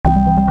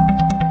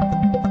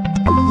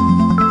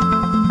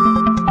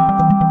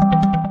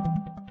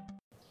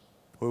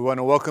want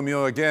to welcome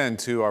you again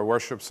to our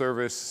worship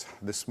service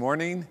this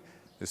morning.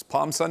 It's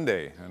Palm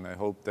Sunday, and I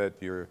hope that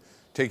you're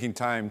taking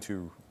time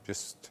to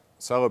just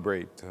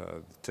celebrate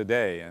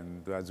today.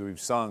 And as we've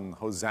sung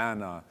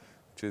Hosanna,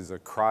 which is a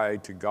cry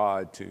to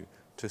God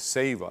to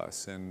save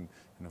us. And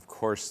of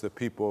course, the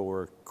people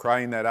were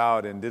crying that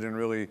out and didn't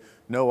really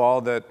know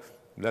all that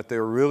they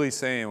were really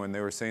saying when they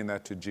were saying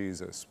that to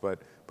Jesus.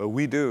 But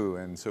we do,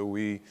 and so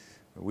we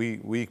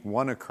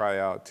want to cry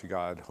out to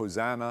God,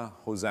 Hosanna,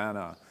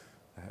 Hosanna,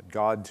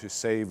 God to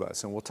save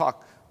us. And we'll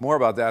talk more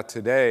about that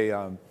today.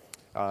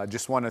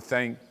 Just want to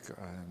thank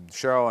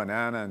Cheryl and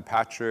Anna and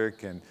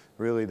Patrick and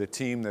really the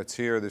team that's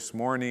here this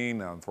morning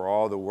for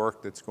all the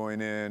work that's going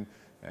in,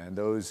 and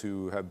those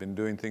who have been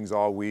doing things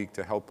all week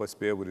to help us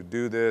be able to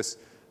do this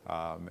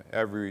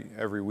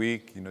every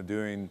week,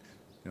 doing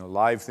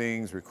live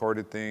things,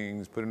 recorded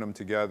things, putting them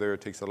together.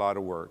 It takes a lot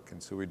of work,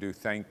 and so we do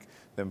thank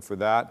them for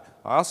that.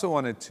 I also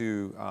wanted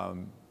to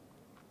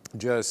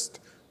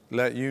just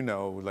let you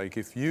know, like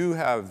if you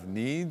have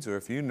needs or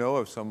if you know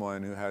of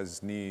someone who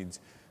has needs,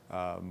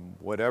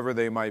 whatever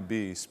they might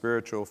be,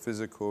 spiritual,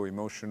 physical,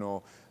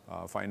 emotional,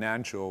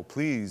 financial,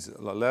 please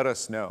let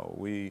us know.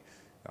 You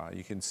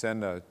can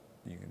send a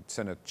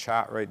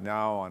chat right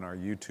now on our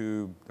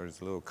YouTube.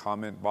 There's a little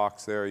comment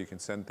box there. You can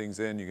send things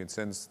in. You can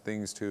send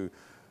things to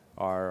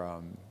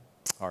our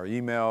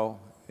email,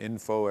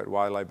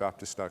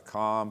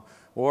 info@wildlightbaptist.com,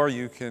 or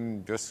you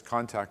can just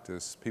contact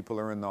us. People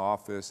are in the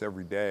office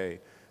every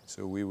day,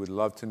 so we would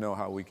love to know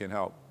how we can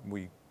help.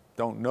 We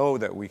don't know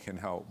that we can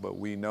help, but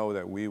we know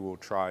that we will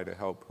try to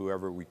help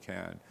whoever we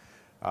can.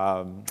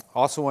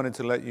 Also wanted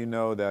to let you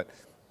know that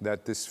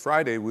this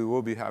Friday we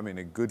will be having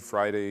a Good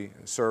Friday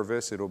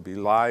service. It'll be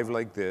live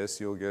like this.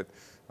 You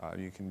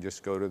can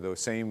just go to the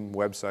same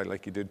website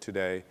like you did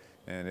today,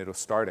 and it'll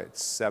start at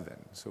 7.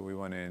 So we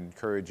want to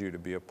encourage you to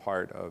be a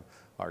part of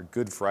our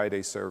Good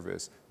Friday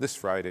service this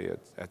Friday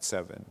at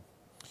 7.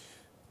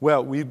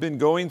 Well, we've been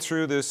going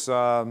through this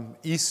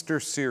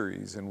Easter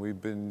series, and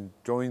we've been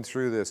going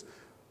through this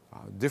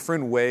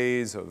different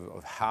ways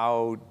of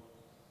how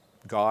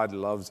God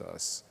loves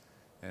us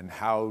and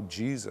how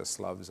Jesus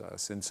loves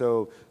us. And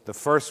so the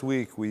first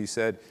week we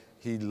said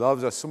he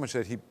loves us so much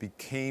that he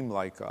became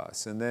like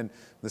us. And then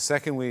the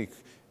second week,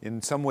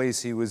 in some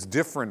ways, he was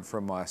different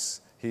from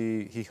us.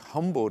 He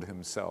humbled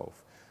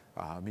himself.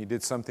 He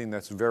did something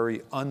that's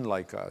very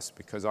unlike us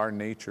because our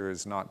nature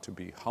is not to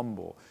be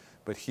humble.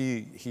 But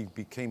he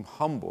became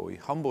humble. He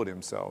humbled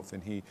himself,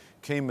 and he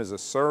came as a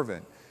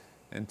servant.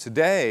 And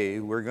today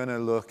we're going to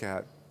look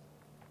at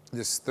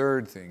this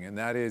third thing, and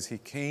that is he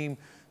came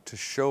to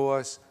show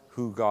us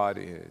who God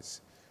is.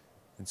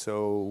 And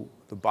so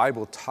the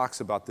Bible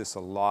talks about this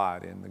a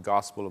lot. In the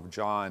Gospel of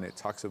John, it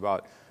talks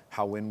about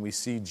how when we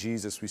see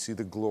Jesus, we see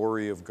the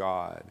glory of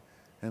God.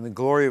 And the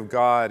glory of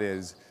God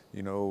is,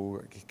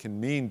 it can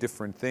mean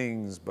different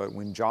things, but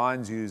when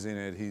John's using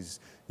it, he's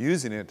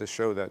using it to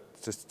show that,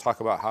 just talk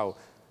about how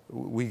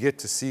we get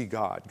to see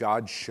God.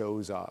 God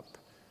shows up.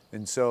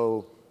 And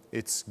so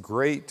it's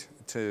great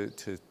to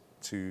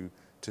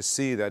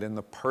see that in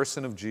the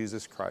person of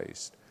Jesus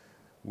Christ,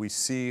 we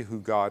see who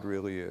God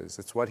really is.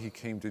 It's what he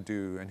came to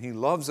do. And he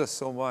loves us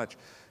so much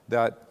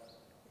that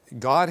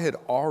God had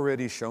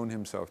already shown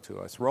himself to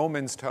us.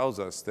 Romans tells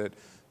us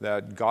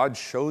that God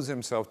shows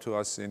himself to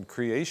us in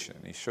creation.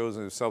 He shows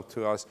himself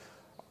to us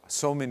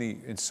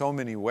in so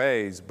many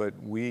ways, but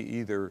we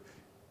either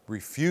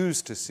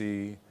refuse to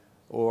see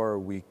or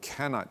we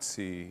cannot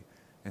see.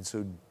 And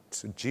so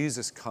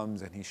Jesus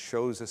comes and he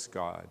shows us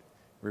God,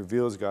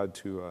 reveals God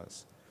to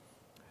us.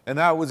 And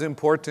that was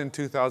important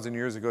 2,000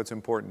 years ago. It's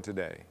important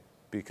today.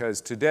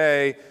 Because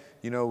today,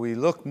 we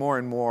look more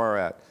and more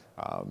at,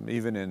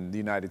 even in the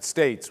United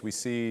States, we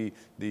see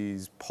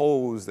these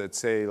polls that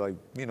say,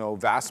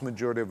 vast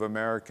majority of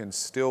Americans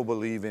still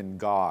believe in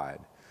God.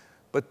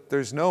 But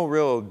there's no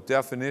real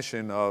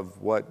definition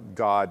of what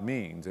God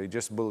means. They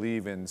just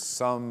believe in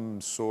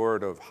some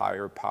sort of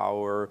higher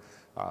power,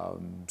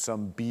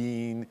 some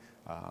being,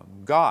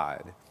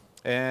 God.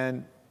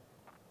 And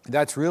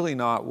that's really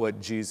not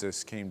what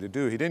Jesus came to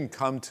do. He didn't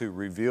come to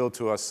reveal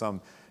to us some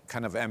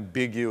kind of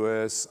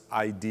ambiguous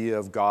idea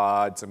of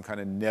God, some kind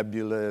of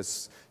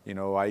nebulous,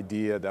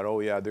 idea that, oh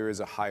yeah, there is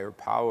a higher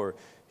power.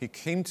 He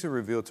came to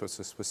reveal to us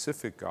a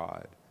specific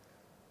God.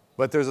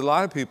 But there's a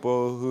lot of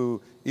people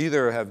who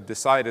either have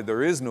decided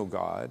there is no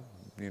God,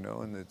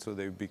 and so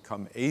they've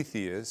become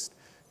atheist,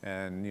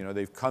 and,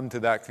 they've come to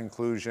that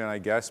conclusion, I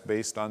guess,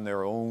 based on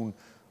their own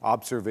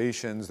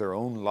observations, their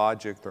own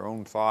logic, their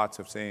own thoughts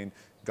of saying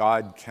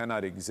God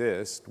cannot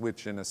exist,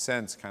 which in a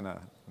sense kind of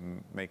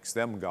makes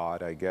them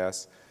God, I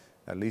guess,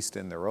 at least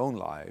in their own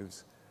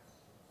lives.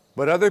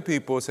 But other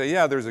people say,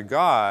 yeah, there's a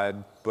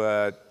God,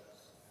 but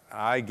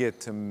I get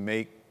to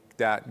make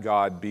that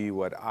God be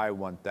what I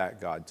want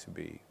that God to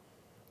be.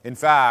 In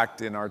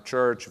fact, in our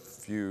church,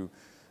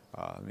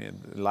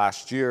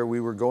 last year,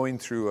 we were going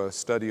through a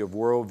study of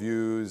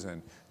worldviews,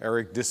 and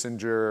Eric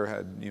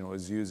Dissinger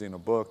was using a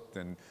book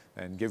and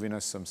giving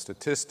us some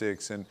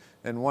statistics.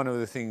 And one of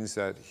the things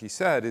that he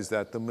said is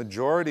that the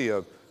majority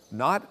of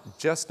not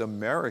just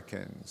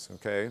Americans,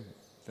 okay?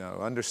 Now,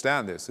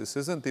 understand this. This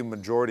isn't the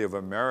majority of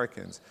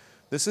Americans.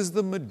 This is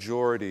the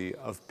majority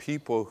of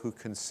people who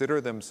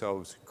consider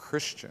themselves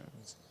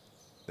Christians.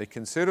 They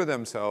consider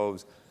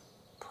themselves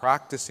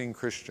practicing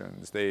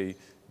Christians. They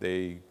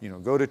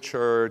go to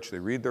church, they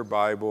read their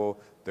Bible,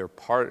 they're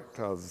part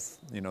of,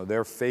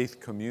 their faith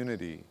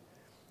community.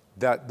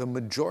 That the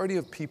majority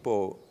of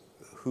people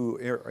who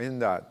are in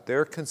that,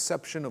 their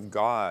conception of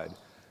God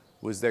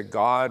was that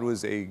God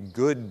was a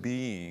good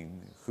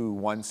being who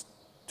wants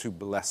to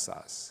bless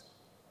us.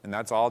 And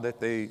that's all that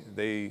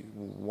they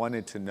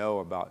wanted to know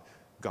about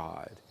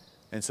God.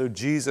 And so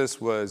Jesus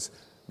was,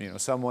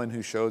 someone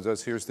who shows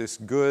us here's this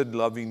good,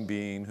 loving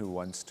being who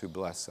wants to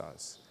bless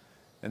us.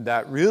 And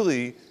that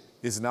really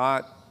is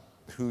not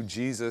who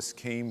Jesus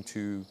came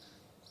to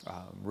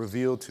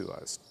reveal to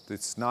us.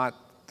 It's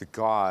not the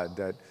God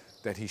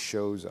that he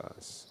shows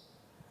us.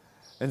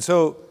 And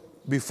so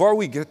before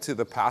we get to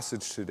the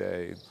passage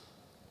today,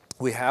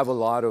 we have a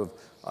lot of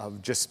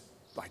just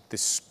like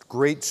this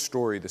great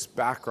story, this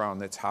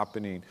background that's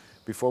happening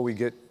before we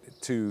get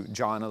to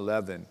John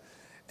 11.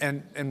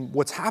 And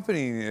what's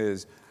happening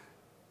is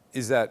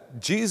that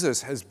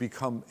Jesus has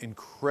become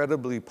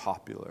incredibly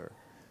popular.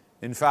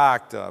 In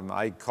fact,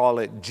 I call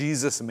it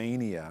Jesus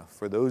mania.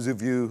 For those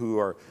of you who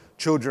are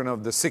children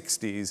of the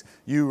 60s,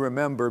 you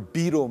remember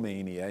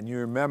Beatlemania, and you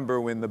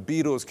remember when the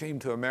Beatles came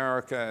to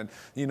America, and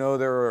there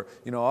were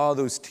all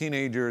those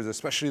teenagers,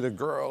 especially the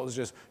girls,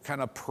 just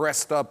kind of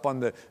pressed up on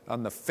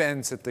the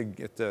fence at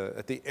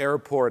the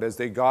airport as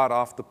they got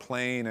off the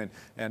plane,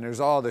 and there's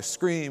all the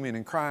screaming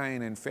and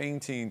crying and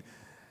fainting.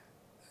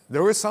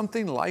 There was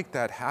something like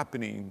that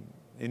happening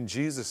in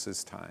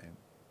Jesus' time.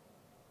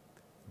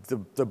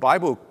 The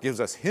Bible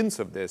gives us hints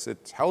of this.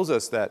 It tells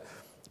us that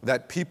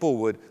people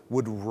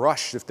would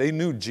rush if they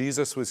knew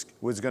Jesus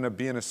was going to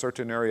be in a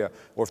certain area,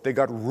 or if they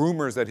got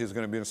rumors that he was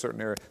going to be in a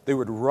certain area, they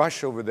would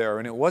rush over there.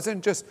 And it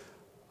wasn't just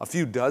a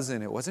few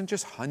dozen, it wasn't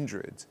just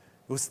hundreds,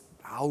 it was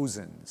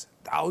thousands.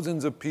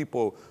 Thousands of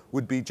people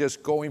would be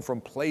just going from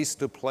place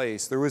to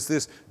place. There was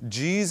this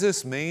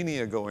Jesus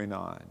mania going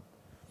on.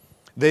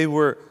 They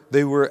were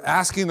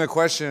asking the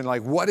question,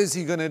 like, what is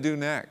he going to do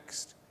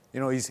next?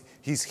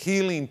 He's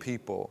healing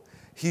people.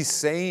 He's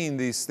saying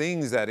these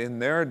things that in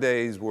their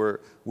days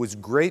was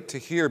great to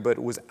hear, but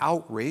it was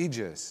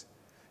outrageous.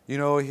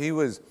 He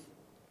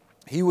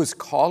was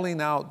calling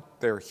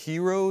out their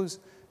heroes,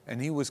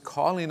 and he was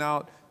calling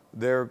out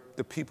the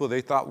people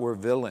they thought were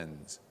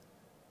villains.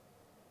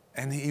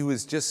 And he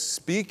was just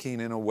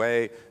speaking in a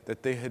way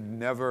that they had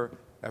never,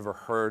 ever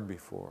heard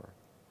before.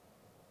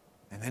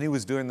 And then he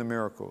was doing the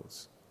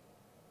miracles.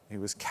 He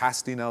was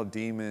casting out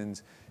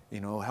demons,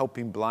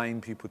 helping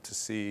blind people to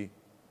see.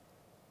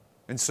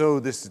 And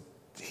so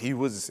he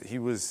was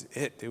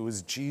it. It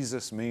was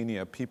Jesus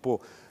mania.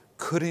 People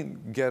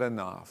couldn't get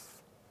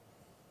enough.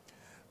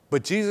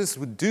 But Jesus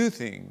would do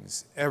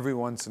things every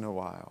once in a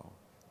while.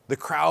 The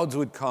crowds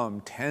would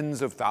come,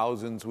 tens of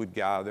thousands would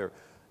gather.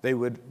 They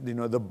would,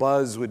 the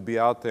buzz would be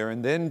out there.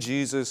 And then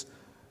Jesus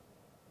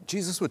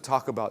would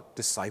talk about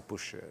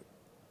discipleship.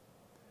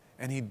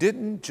 And he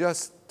didn't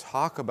just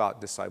talk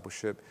about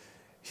discipleship.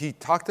 He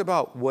talked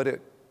about what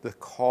the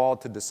call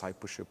to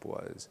discipleship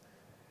was.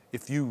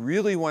 If you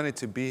really wanted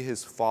to be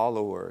his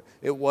follower,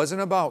 it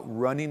wasn't about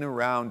running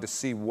around to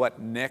see what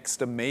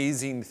next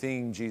amazing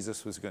thing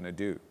Jesus was going to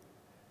do.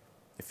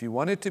 If you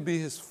wanted to be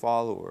his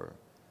follower,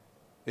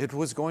 it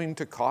was going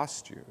to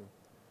cost you.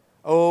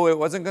 Oh, it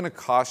wasn't going to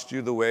cost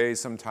you the way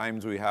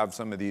sometimes we have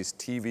some of these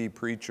TV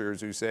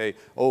preachers who say,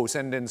 oh,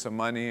 send in some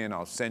money and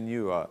I'll send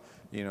you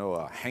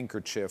a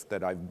handkerchief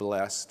that I've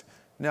blessed.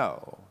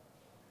 No.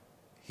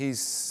 He's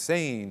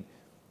saying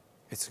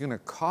it's going to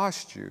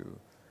cost you,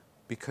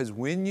 because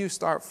when you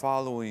start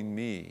following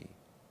me,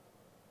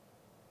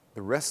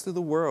 the rest of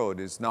the world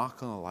is not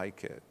going to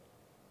like it.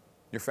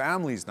 Your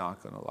family's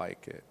not going to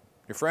like it.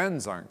 Your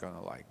friends aren't going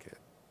to like it.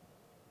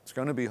 It's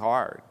going to be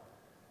hard.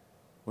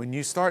 When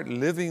you start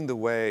living the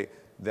way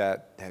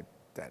that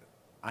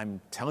I'm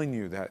telling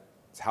you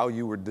that's how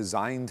you were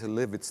designed to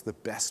live, it's the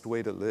best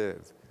way to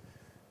live.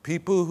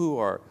 People who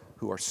are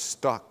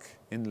stuck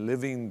in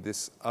living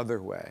this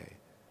other way,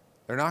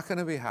 they're not going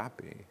to be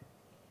happy,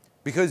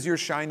 because you're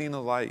shining a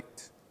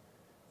light.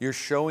 You're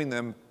showing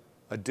them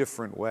a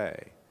different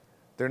way.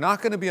 They're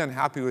not going to be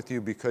unhappy with you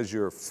because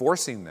you're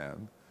forcing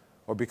them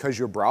or because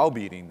you're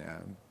browbeating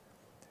them.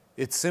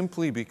 It's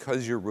simply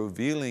because you're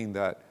revealing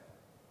that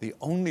the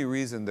only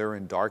reason they're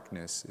in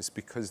darkness is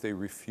because they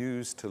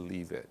refuse to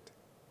leave it.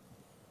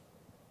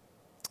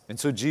 And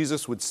so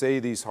Jesus would say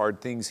these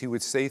hard things. He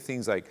would say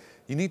things like,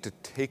 you need to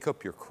take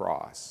up your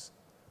cross,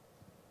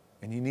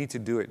 and you need to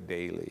do it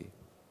daily.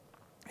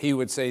 He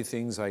would say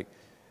things like,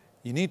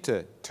 you need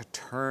to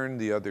turn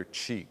the other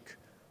cheek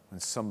when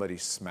somebody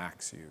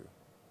smacks you.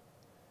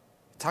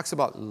 He talks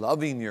about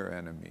loving your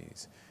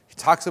enemies. He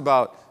talks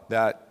about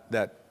that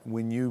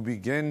when you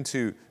begin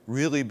to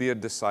really be a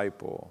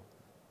disciple,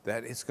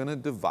 that it's going to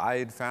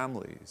divide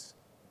families.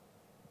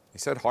 He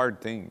said hard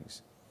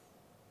things.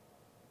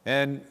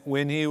 And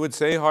when he would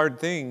say hard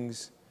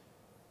things,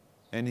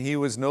 And he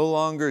was no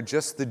longer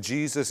just the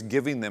Jesus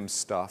giving them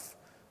stuff,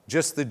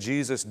 just the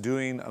Jesus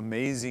doing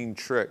amazing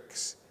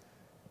tricks.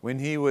 When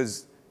he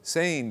was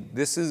saying,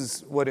 this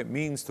is what it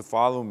means to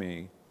follow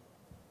me,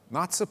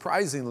 not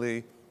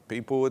surprisingly,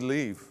 people would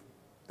leave.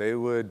 They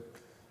would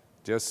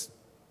just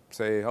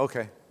say,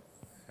 okay,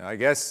 I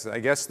guess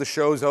the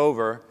show's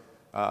over.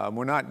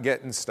 We're not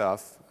getting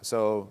stuff,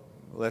 so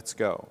let's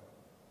go.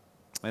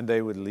 And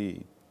they would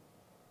leave.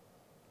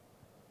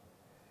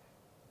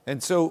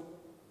 And so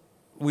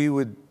we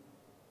would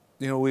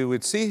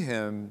see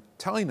him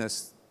telling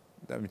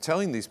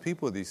these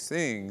people these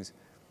things,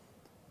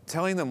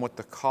 telling them what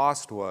the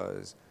cost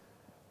was.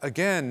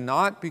 Again,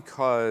 not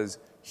because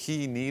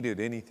he needed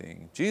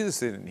anything. Jesus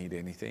didn't need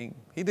anything.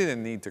 He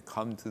didn't need to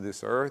come to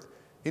this earth.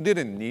 He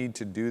didn't need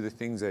to do the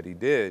things that he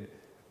did.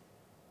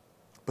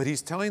 But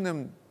he's telling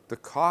them the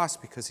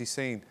cost because he's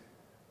saying,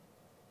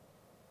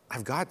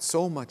 I've got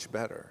so much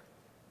better.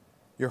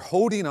 You're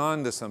holding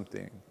on to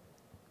something.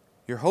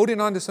 You're holding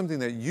on to something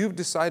that you've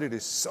decided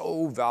is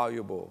so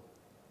valuable.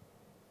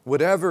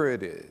 Whatever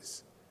it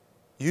is,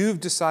 you've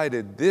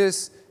decided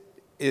this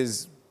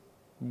is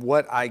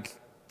what I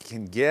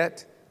can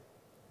get,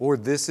 or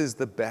this is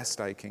the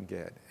best I can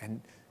get.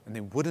 And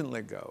they wouldn't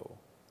let go.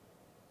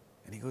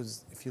 And he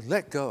goes, if you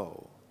let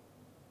go,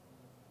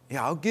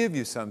 yeah, I'll give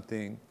you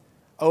something.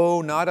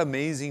 Oh, not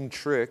amazing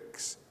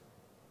tricks,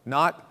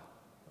 not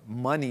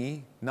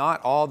money,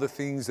 not all the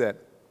things that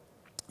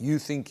you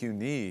think you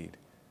need,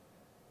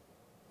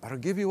 but I'll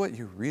give you what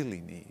you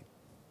really need.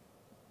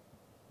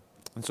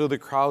 And so the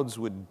crowds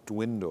would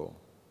dwindle.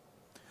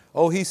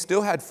 Oh, he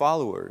still had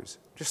followers,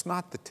 just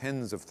not the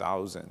tens of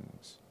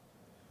thousands.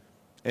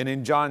 And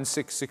in John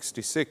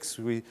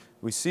 6:66,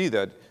 we see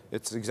that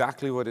it's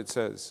exactly what it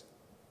says.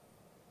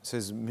 It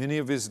says, many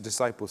of his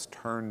disciples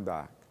turned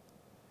back.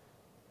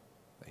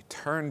 They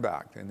turned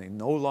back and they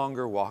no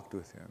longer walked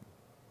with him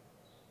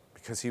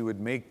because he would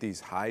make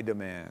these high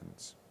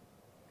demands.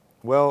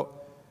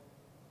 Well,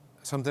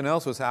 something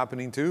else was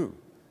happening too.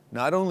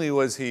 Not only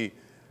was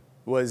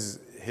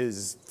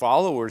his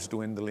followers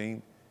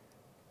dwindling,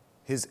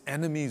 his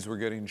enemies were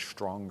getting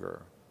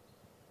stronger.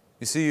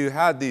 You see, you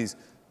had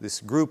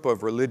this group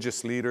of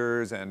religious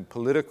leaders and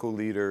political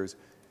leaders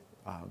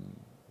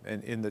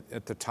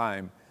at the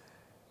time.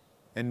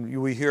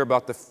 And we hear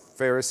about the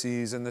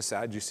Pharisees and the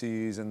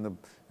Sadducees and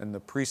the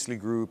priestly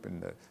group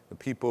and the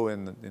people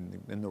in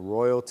the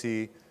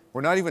royalty.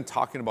 We're not even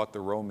talking about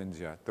the Romans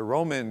yet. The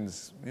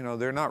Romans,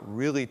 they're not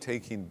really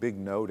taking big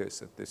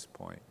notice at this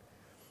point.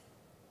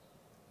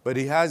 But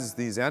he has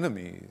these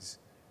enemies,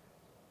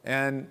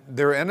 and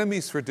they're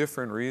enemies for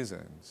different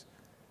reasons.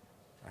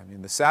 I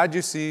mean, the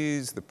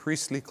Sadducees, the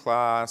priestly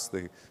class,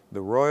 the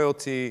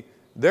royalty,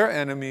 they're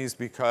enemies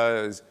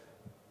because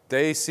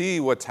they see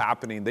what's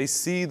happening. They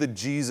see the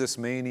Jesus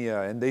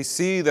mania, and they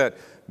see that,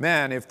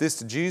 man, if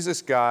this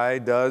Jesus guy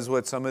does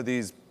what some of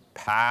these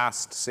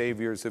past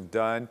saviors have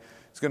done,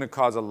 it's going to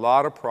cause a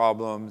lot of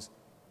problems,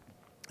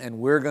 and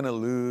we're going to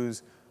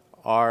lose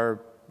our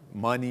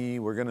money,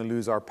 we're going to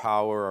lose our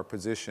power, our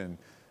position.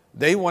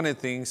 They wanted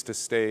things to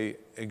stay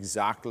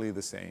exactly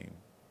the same.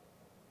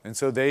 And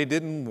so they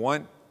didn't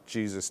want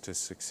Jesus to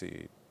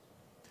succeed.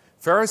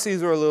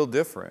 Pharisees are a little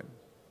different.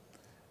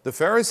 The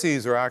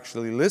Pharisees are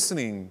actually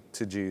listening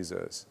to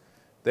Jesus.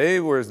 They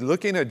were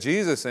looking at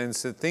Jesus and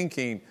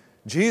thinking,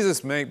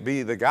 Jesus might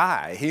be the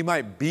guy. He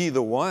might be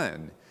the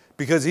one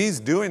because he's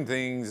doing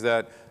things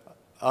that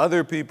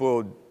other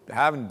people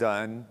haven't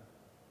done.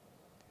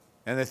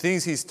 And the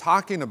things he's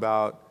talking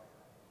about,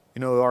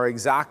 are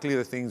exactly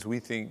the things we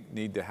think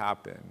need to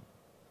happen.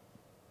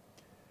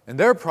 And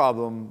their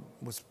problem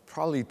was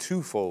probably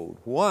twofold.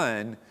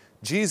 One,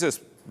 Jesus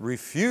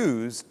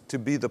refused to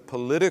be the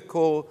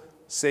political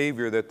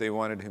savior that they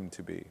wanted him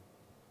to be.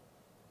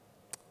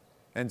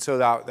 And so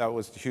that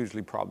was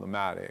hugely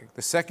problematic.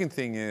 The second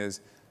thing is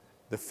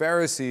the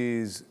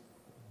Pharisees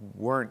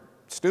weren't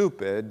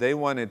stupid. They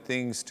wanted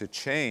things to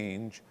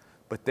change,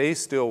 but they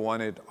still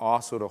wanted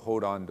also to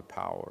hold on to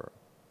power.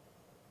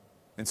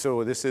 And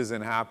so this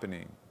isn't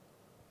happening.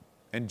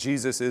 And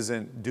Jesus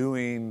isn't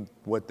doing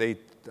what they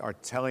are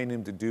telling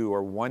him to do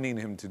or wanting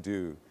him to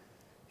do.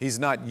 He's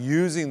not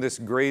using this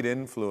great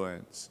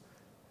influence,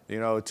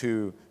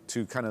 to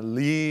kind of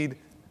lead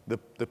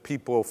the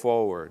people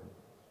forward.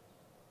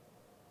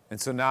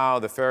 And so now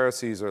the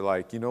Pharisees are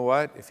like, you know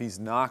what? If he's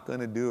not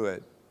going to do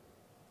it,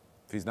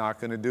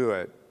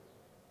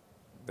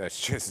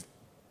 let's just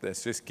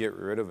get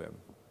rid of him.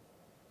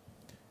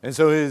 And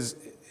so his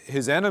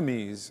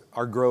enemies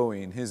are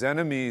growing. His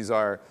enemies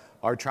are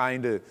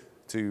trying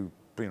to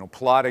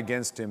plot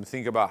against him,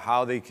 think about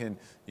how they can,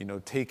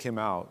 take him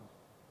out.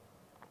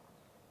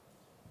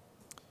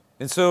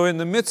 And so in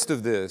the midst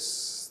of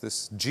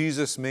this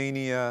Jesus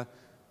mania,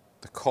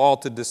 the call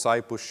to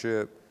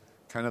discipleship,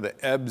 kind of the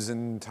ebbs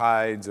and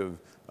tides of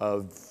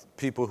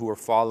people who are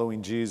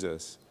following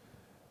Jesus,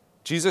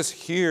 Jesus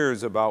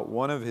hears about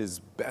one of his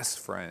best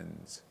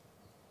friends.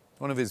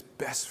 And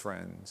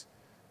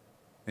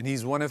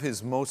he's one of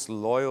his most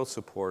loyal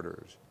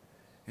supporters.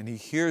 And he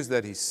hears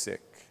that he's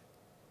sick.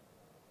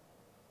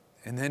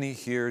 And then he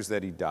hears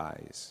that he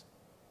dies.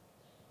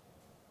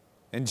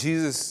 And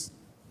Jesus,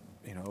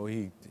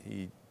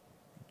 he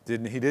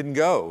didn't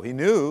go. He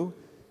knew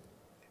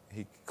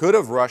he could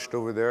have rushed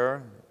over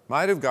there,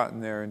 might have gotten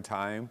there in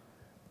time,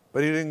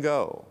 but he didn't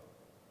go.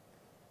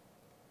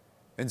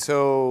 And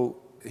so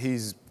he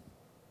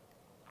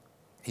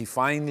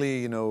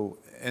finally,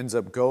 ends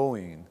up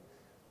going.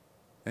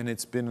 And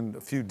it's been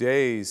a few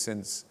days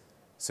since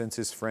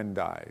his friend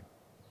died.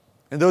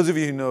 And those of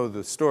you who know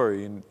the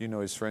story,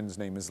 his friend's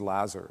name is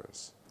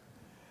Lazarus.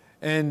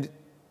 And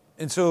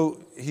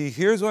so he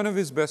hears one of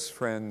his best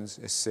friends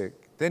is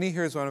sick. Then he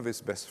hears one of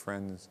his best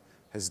friends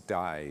has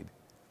died.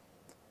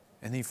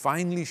 And he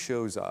finally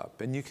shows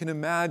up. And you can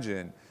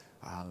imagine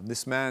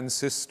this man's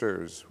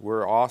sisters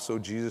were also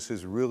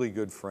Jesus' really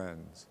good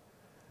friends.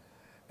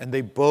 And they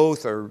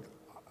both are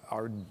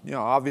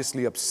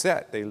obviously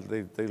upset.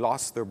 They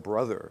lost their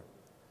brother.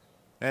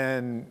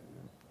 And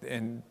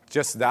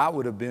just that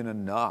would have been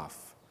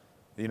enough,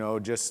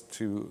 just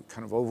to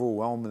kind of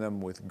overwhelm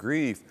them with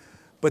grief.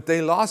 But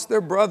they lost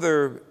their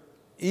brother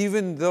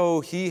even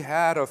though he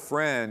had a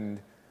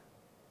friend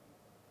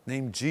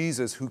named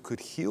Jesus who could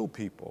heal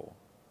people.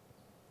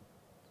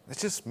 That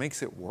just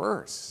makes it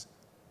worse.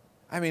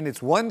 I mean,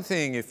 it's one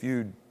thing if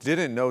you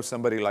didn't know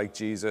somebody like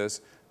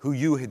Jesus who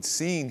you had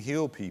seen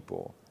heal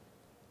people.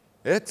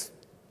 It's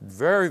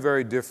very,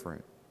 very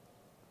different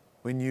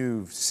when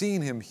you've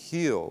seen him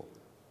heal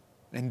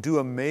and do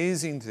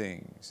amazing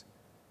things,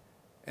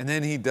 and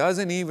then he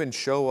doesn't even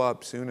show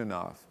up soon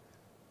enough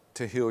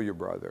to heal your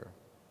brother.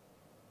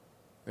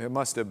 It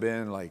must have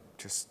been like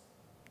just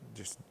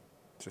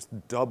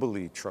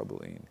doubly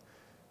troubling,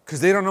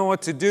 because they don't know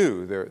what to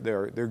do.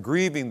 They're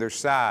grieving, they're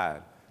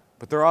sad,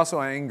 but they're also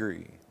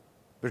angry.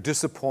 They're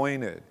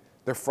disappointed.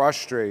 They're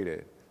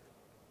frustrated.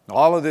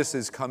 All of this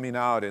is coming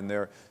out in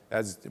there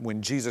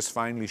when Jesus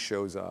finally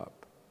shows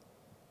up.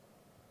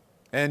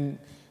 And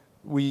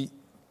we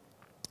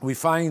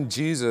find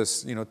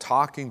Jesus,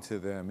 talking to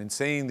them and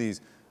saying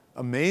these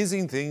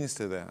amazing things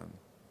to them.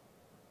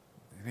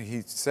 And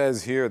he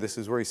says here, this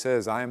is where he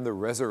says, I am the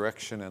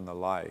resurrection and the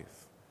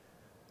life.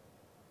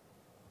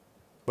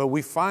 But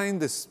we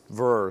find this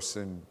verse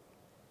in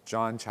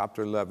John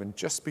chapter 11,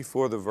 just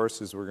before the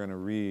verses we're going to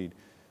read.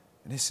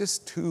 And it's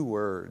just 2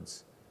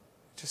 words.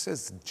 It just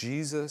says,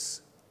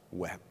 Jesus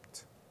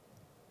wept.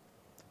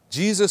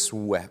 Jesus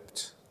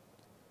wept.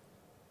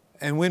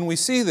 And when we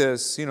see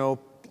this, a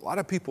lot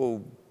of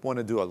people want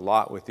to do a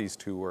lot with these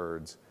 2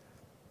 words.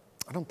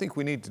 I don't think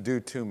we need to do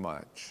too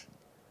much.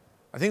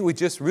 I think we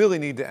just really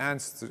need to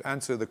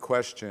answer the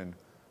question,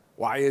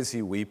 why is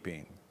he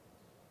weeping?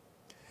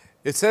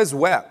 It says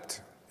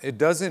wept. It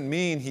doesn't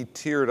mean he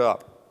teared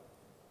up.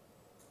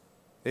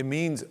 It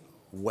means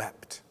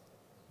wept.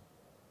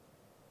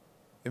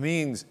 It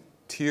means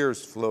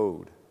tears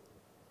flowed.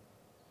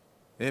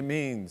 It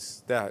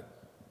means that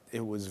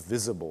it was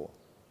visible.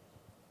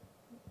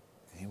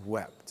 He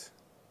wept.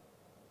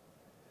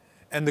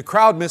 And the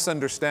crowd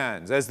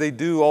misunderstands, as they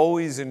do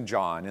always in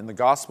John. In the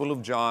Gospel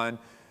of John,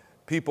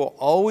 people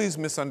always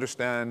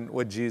misunderstand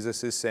what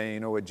Jesus is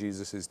saying or what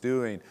Jesus is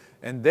doing.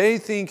 And they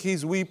think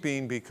he's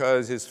weeping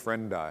because his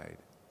friend died.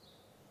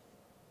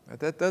 But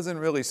that doesn't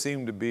really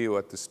seem to be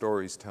what the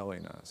story's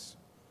telling us.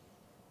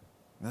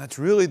 And that's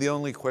really the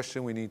only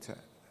question we need to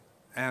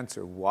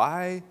answer.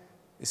 Why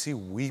is he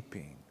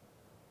weeping?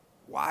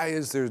 Why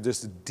is there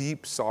this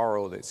deep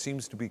sorrow that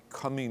seems to be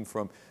coming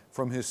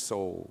from his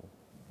soul?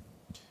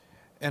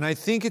 And I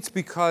think it's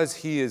because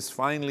he is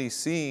finally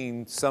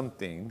seeing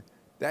something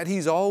that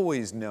he's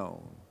always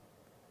known.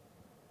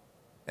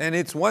 And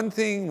it's one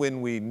thing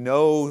when we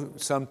know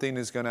something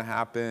is going to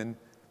happen,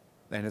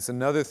 and it's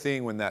another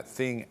thing when that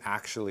thing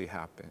actually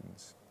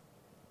happens.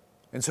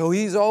 And so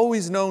he's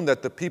always known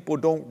that the people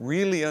don't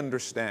really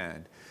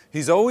understand.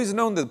 He's always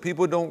known that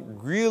people don't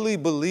really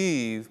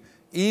believe,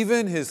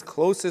 even his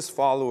closest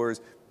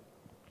followers,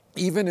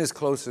 even his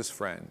closest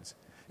friends,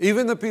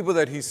 even the people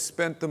that he's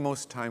spent the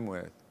most time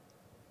with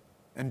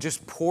and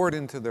just poured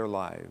into their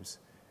lives.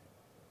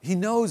 He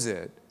knows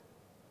it,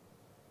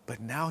 but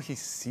now he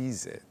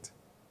sees it.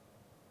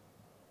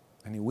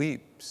 And he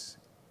weeps.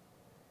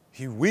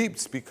 He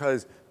weeps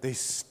because they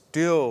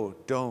still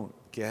don't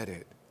get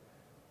it.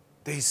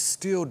 They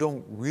still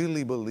don't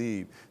really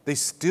believe. They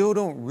still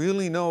don't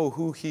really know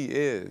who he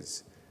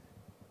is.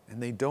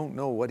 And they don't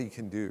know what he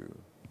can do.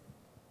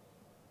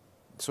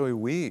 So he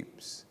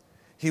weeps.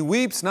 He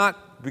weeps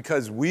not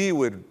because we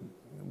would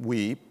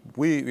weep.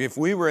 If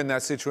we were in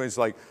that situation, it's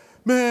like,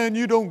 man,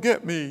 you don't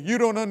get me. You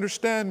don't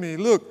understand me.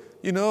 Look,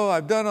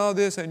 I've done all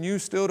this and you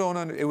still don't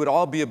understand. It would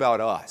all be about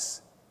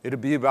us. It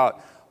would be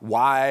about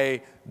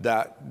why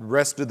that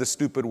rest of the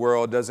stupid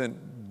world doesn't,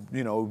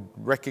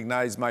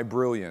 recognize my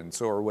brilliance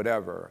or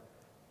whatever.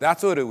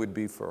 That's what it would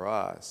be for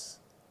us.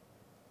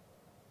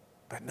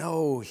 But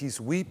no,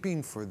 he's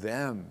weeping for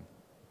them.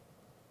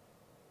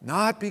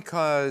 Not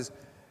because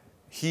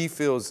he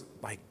feels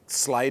like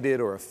slighted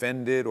or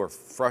offended or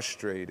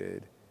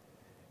frustrated.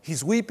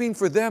 He's weeping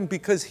for them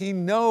because he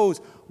knows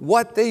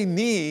what they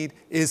need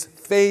is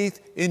faith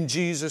in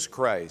Jesus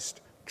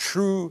Christ.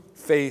 true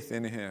faith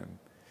in him.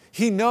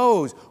 He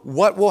knows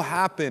what will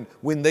happen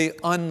when they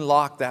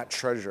unlock that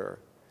treasure.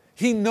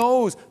 He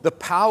knows the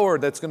power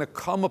that's going to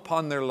come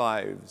upon their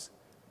lives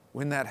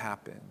when that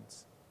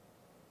happens.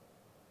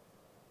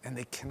 And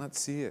they cannot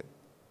see it.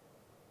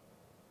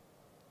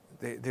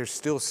 They're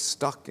still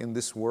stuck in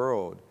this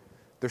world.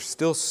 They're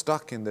still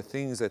stuck in the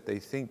things that they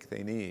think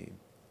they need.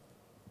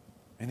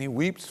 And he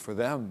weeps for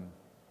them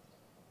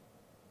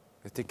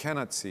that they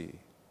cannot see.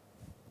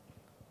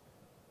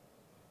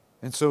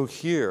 And so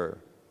here,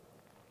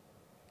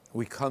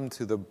 we come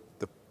to the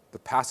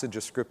passage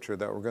of Scripture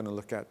that we're going to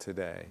look at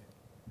today.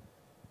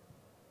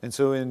 And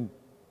so in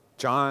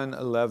John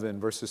 11,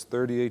 verses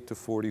 38 to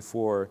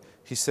 44,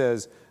 he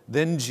says,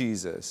 "Then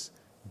Jesus,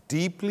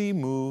 deeply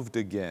moved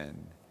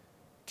again,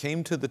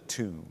 came to the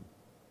tomb.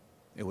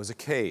 It was a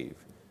cave,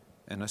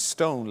 and a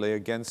stone lay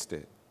against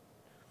it.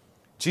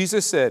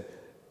 Jesus said,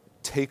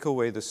 'Take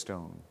away the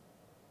stone.'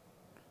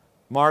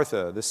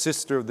 Martha, the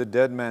sister of the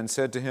dead man,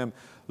 said to him,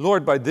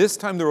 'Lord, by this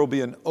time there will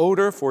be an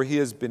odor, for he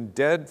has been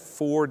dead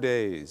 4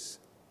 days.'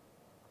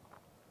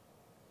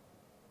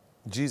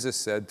 Jesus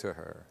said to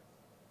her,"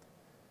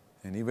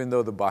 and even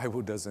though the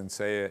Bible doesn't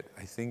say it,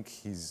 I think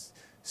he's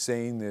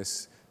saying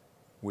this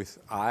with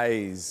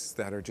eyes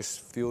that are just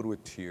filled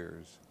with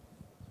tears.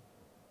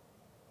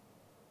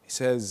 He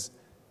says,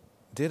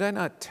 "Did I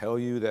not tell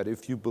you that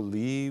if you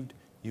believed,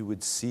 you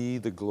would see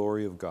the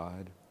glory of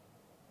God?"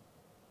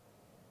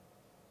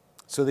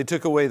 So they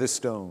took away the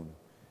stone.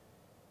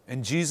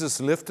 And Jesus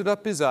lifted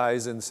up his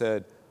eyes and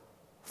said,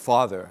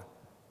 "Father,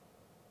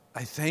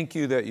 I thank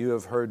you that you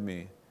have heard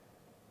me.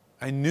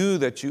 I knew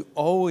that you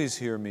always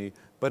hear me,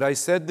 but I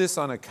said this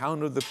on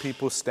account of the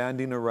people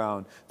standing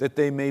around, that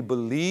they may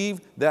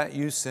believe that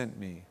you sent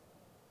me."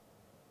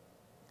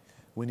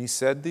 When he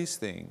said these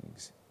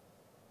things,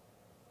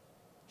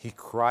 he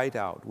cried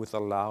out with a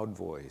loud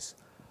voice,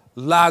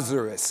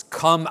 "Lazarus,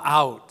 come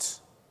out!"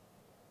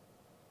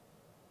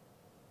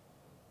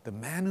 The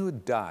man who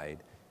had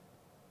died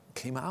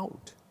came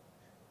out,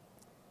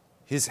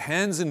 his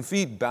hands and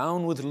feet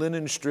bound with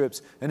linen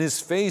strips, and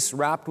his face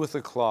wrapped with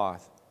a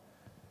cloth.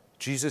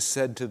 Jesus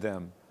said to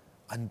them,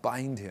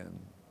 "Unbind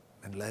him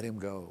and let him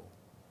go."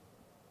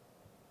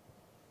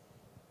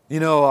 You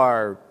know,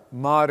 our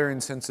modern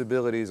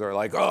sensibilities are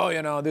like,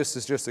 this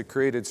is just a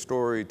created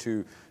story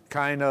to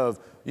kind of,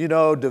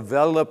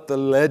 develop the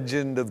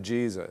legend of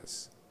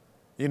Jesus.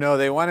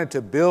 They wanted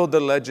to build the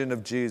legend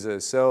of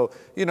Jesus. So,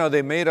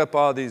 they made up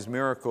all these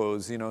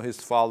miracles,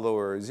 his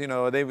followers.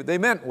 They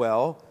meant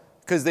well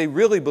because they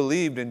really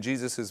believed in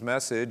Jesus'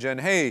 message.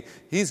 And hey,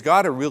 he's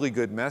got a really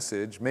good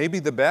message, maybe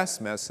the best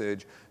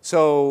message.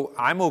 So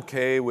I'm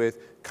okay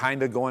with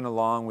kind of going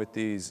along with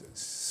these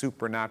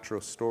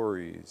supernatural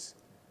stories.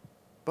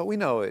 But we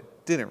know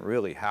it didn't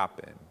really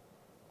happen.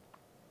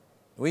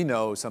 We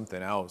know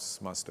something else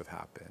must have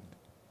happened.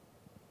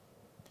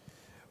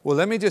 Well,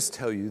 let me just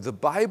tell you, the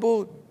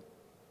Bible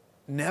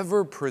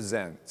never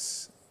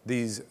presents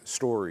these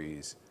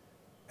stories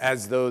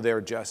as though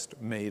they're just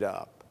made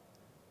up,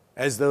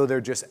 as though they're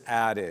just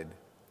added.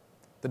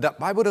 The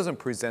Bible doesn't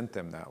present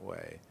them that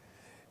way.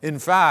 In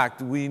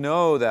fact, we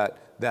know that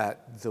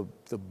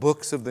the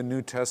books of the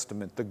New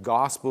Testament, the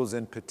Gospels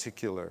in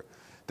particular,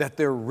 that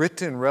they're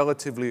written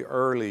relatively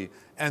early,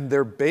 and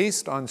they're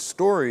based on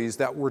stories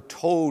that were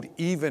told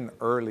even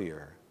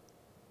earlier.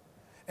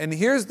 And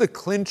here's the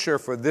clincher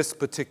for this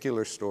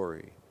particular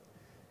story.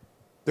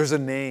 There's a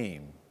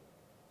name.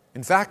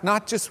 In fact,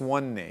 not just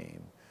one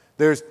name.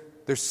 There's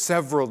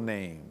several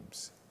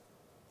names.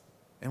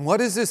 And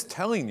what is this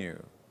telling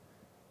you?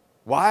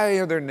 Why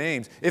are there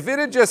names? If it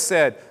had just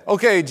said,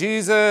 okay,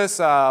 Jesus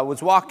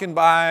was walking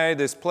by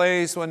this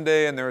place one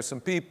day and there were some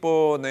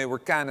people and they were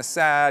kind of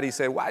sad. He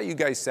said, "Why are you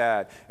guys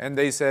sad?" And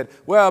they said,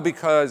 "Well,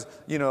 because,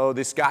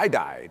 this guy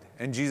died."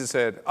 And Jesus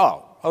said,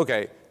 "Oh,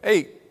 okay.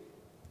 Hey,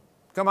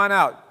 come on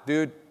out,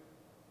 dude."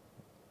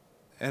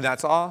 And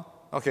that's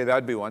all? Okay, that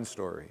would be one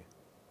story.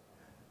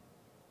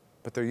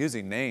 But they're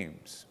using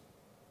names.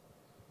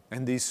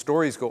 And these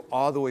stories go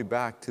all the way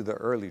back to the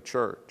early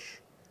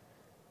church,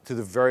 to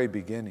the very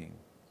beginning.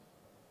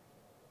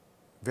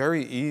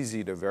 Very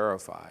easy to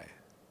verify.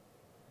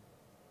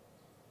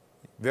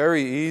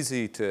 Very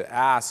easy to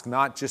ask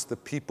not just the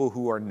people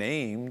who are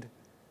named,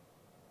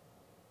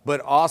 but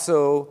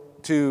also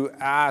to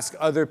ask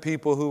other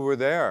people who were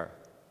there.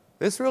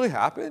 This really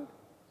happened?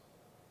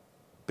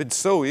 It's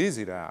so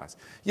easy to ask.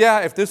 Yeah,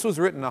 if this was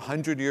written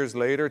 100 years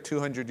later,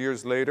 200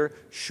 years later,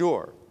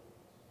 sure,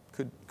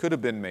 could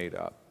have been made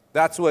up.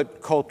 That's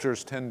what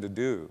cultures tend to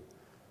do.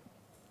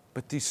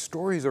 But these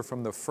stories are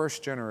from the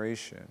first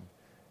generation,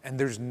 and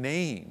there's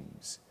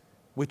names,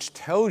 which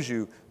tells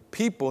you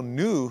people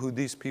knew who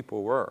these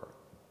people were.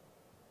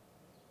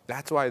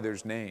 That's why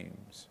there's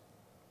names.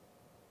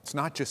 It's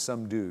not just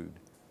some dude.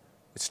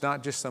 It's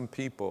not just some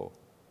people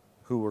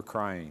who were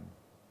crying.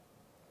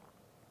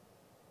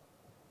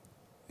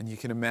 And you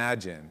can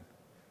imagine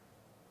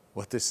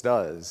what this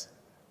does.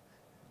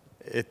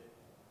 It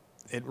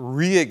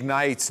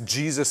reignites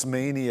Jesus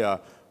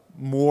mania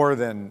more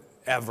than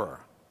ever.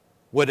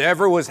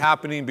 Whatever was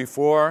happening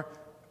before,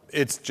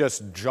 it's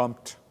just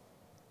jumped.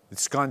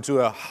 It's gone to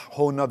a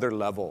whole nother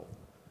level.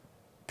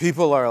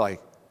 People are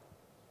like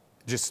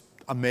just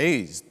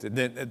amazed.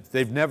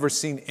 They've never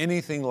seen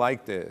anything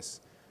like this.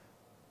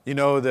 You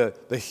know,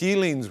 the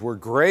healings were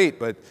great,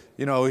 but,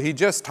 you know, he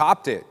just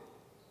topped it.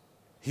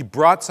 He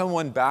brought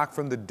someone back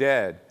from the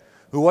dead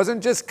who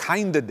wasn't just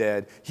kind of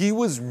dead. He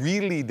was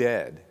really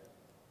dead.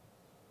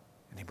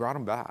 And he brought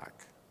him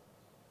back.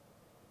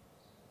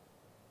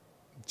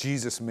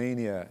 Jesus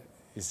mania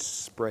is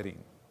spreading.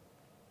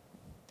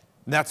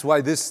 And that's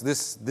why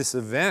this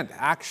event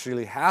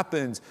actually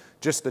happens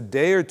just a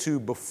day or two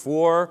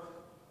before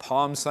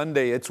Palm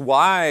Sunday. It's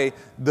why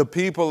the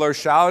people are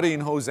shouting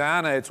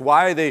Hosanna. It's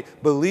why they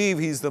believe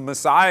he's the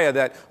Messiah.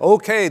 That,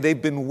 okay,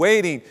 they've been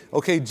waiting.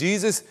 Okay,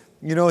 Jesus,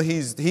 you know,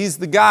 he's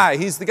the guy.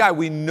 He's the guy.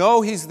 We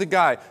know he's the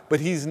guy.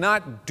 But he's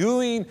not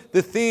doing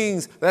the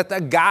things that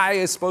the guy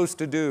is supposed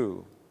to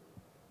do.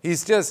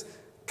 He's just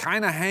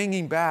kind of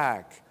hanging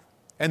back.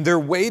 And they're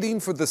waiting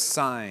for the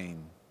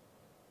sign.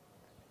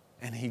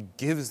 And he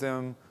gives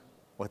them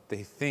what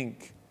they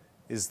think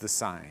is the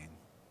sign.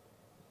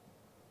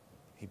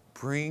 He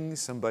brings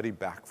somebody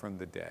back from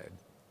the dead.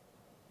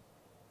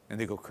 And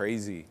they go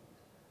crazy.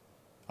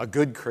 A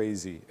good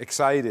crazy.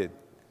 Excited.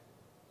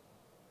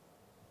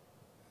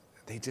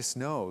 They just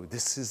know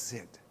this is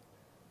it.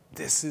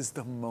 This is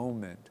the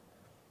moment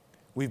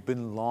we've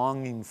been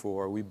longing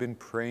for. We've been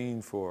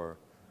praying for.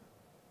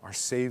 Our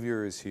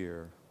Savior is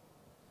here.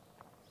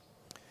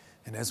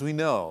 And as we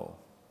know,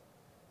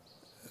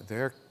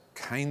 they're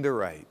kind of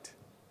right,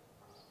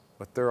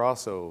 but they're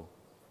also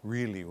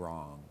really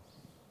wrong.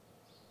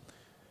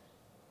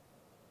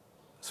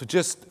 So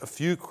just a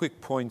few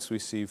quick points we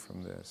see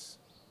from this.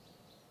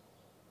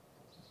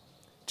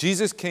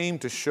 Jesus came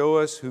to show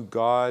us who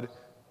God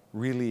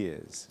really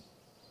is.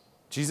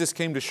 Jesus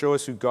came to show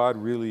us who God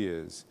really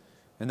is.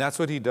 And that's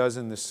what he does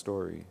in this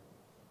story.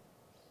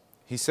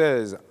 He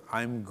says,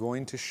 I'm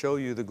going to show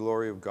you the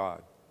glory of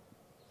God.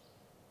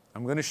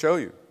 I'm going to show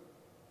you.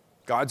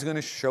 God's going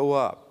to show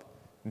up.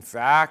 In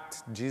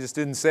fact, Jesus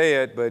didn't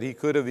say it, but he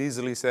could have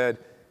easily said,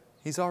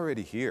 he's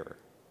already here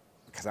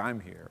because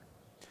I'm here.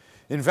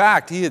 In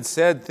fact, he had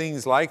said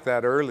things like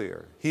that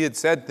earlier. He had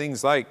said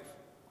things like,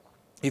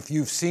 if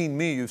you've seen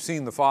me, you've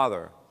seen the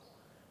Father.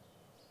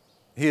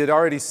 He had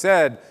already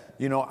said,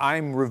 you know,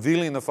 I'm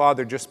revealing the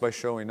Father just by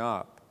showing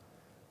up.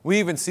 We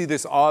even see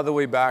this all the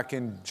way back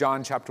in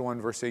John chapter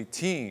 1, verse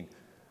 18,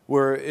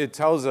 where it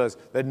tells us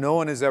that no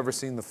one has ever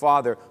seen the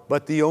Father,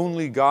 but the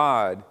only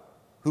God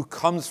who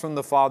comes from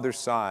the Father's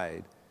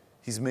side,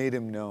 he's made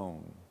him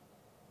known.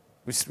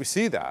 We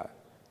see that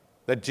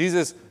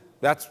Jesus,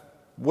 that's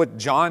what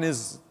John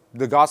is,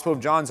 the Gospel of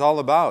John's all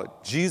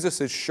about.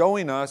 Jesus is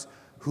showing us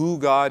who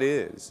God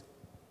is.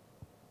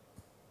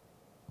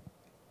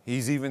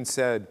 He's even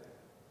said,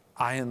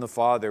 I and the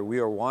Father, we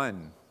are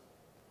one.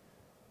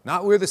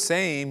 Not we're the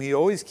same. He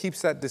always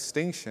keeps that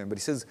distinction, but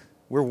he says,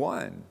 we're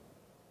one.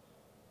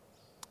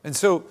 And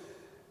so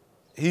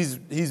he's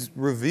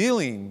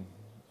revealing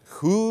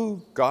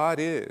who God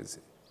is.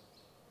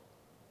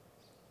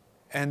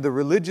 And the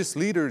religious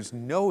leaders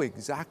know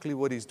exactly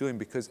what he's doing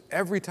because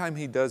every time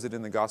he does it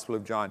in the Gospel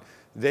of John,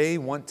 they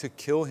want to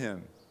kill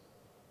him.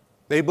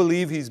 They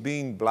believe he's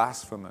being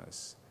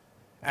blasphemous.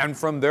 And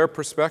from their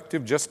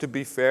perspective, just to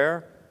be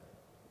fair,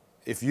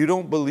 if you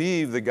don't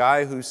believe the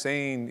guy who's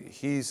saying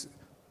he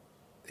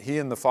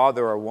and the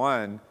Father are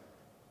one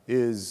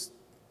is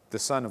the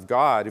Son of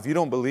God, if you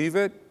don't believe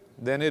it,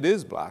 then it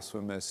is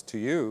blasphemous to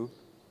you.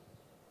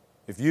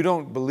 If you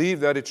don't believe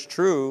that it's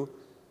true,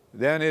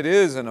 then it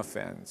is an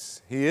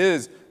offense. He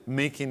is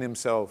making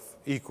himself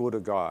equal to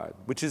God,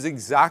 which is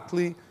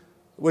exactly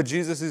what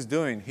Jesus is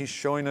doing. He's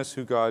showing us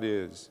who God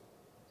is.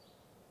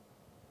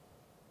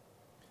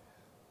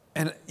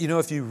 And, you know,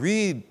 if you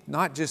read,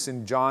 not just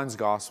in John's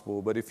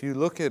gospel, but if you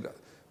look at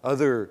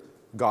other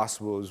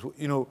gospels,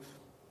 you know,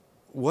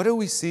 what do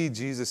we see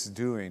Jesus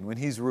doing when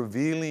he's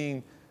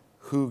revealing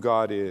who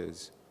God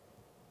is?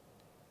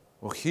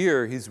 Well,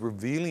 here he's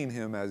revealing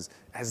him as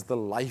the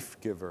life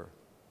giver.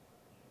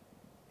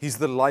 He's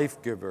the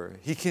life giver.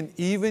 He can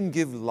even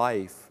give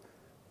life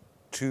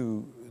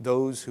to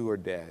those who are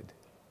dead.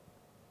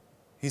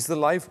 He's the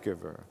life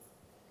giver.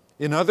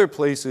 In other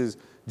places,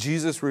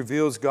 Jesus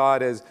reveals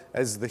God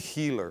as the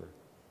healer.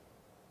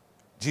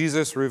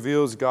 Jesus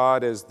reveals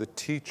God as the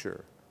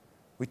teacher.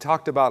 We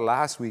talked about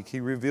last week, he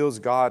reveals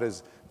God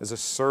as a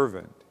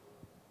servant.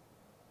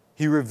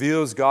 He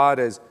reveals God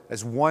as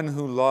one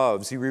who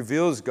loves. He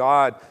reveals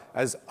God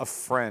as a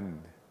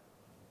friend.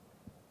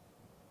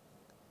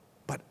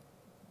 But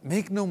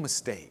make no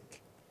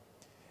mistake,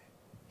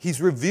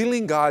 he's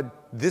revealing God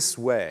this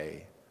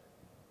way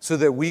so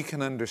that we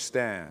can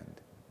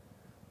understand.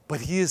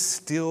 But he is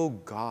still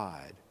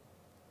God.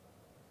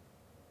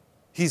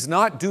 He's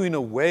not doing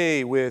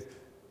away with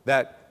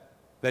that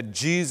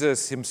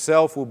Jesus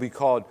himself will be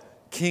called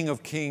King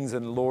of Kings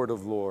and Lord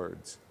of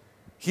Lords.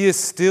 He is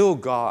still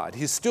God.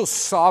 He's still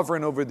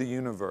sovereign over the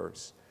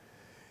universe.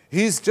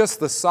 He's just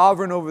the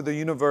sovereign over the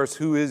universe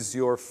who is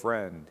your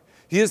friend.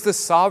 He is the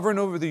sovereign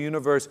over the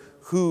universe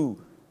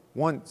who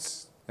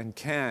wants and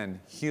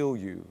can heal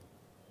you.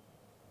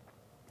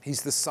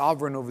 He's the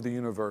sovereign over the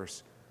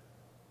universe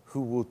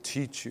who will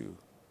teach you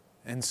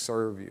and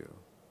serve you.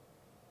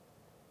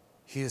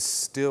 He is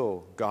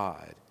still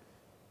God.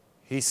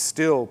 He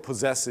still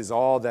possesses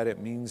all that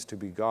it means to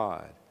be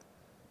God.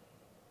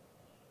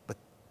 But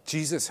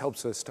Jesus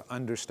helps us to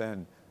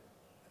understand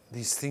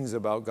these things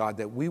about God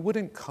that we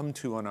wouldn't come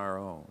to on our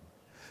own.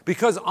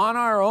 Because on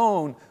our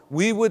own,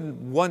 we would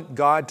want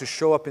God to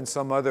show up in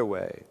some other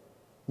way.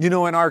 You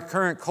know, in our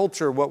current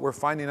culture, what we're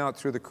finding out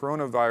through the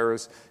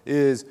coronavirus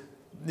is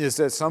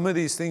that some of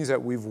these things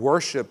that we've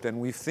worshiped and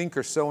we think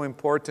are so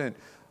important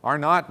are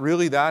not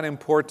really that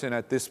important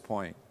at this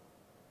point.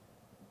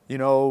 You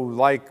know,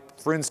 like,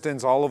 for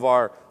instance, all of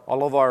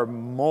our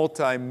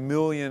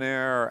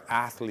multi-millionaire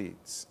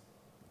athletes.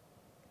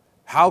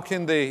 How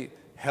can they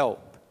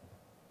help?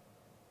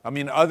 I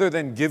mean, other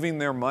than giving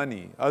their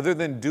money, other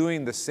than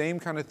doing the same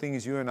kind of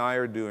things you and I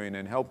are doing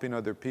and helping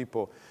other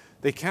people,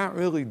 they can't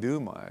really do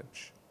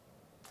much.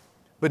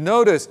 But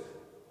notice,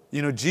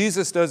 you know,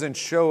 Jesus doesn't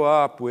show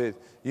up with,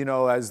 you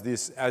know, as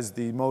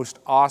the most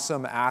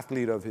awesome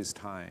athlete of his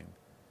time.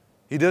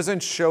 He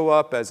doesn't show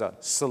up as a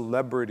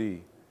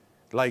celebrity,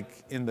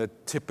 like in the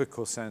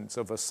typical sense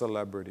of a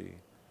celebrity.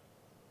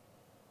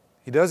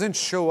 He doesn't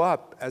show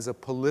up as a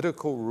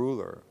political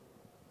ruler.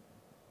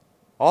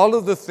 All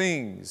of the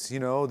things, you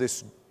know,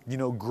 this, you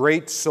know,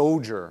 great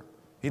soldier,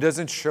 he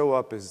doesn't show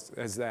up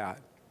as that.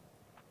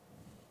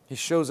 He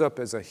shows up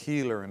as a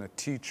healer and a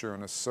teacher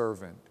and a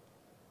servant.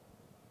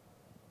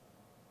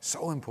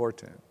 So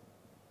important.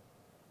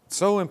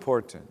 So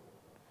important.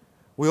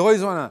 We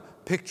always want to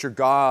picture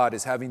God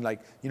as having,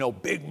 like, you know,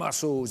 big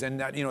muscles, and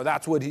that, you know,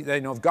 that's what he,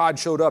 you know, if God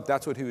showed up,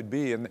 that's what he would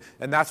be, and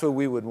that's what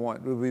we would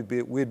want,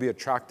 we'd be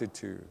attracted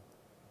to.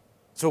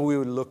 So we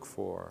would look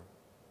for.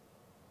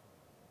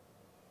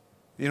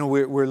 You know,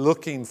 we're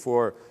looking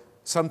for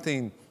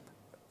something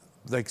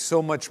like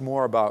so much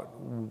more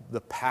about the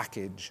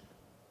package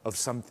of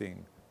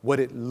something, what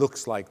it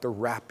looks like, the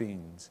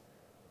wrappings,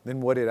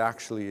 than what it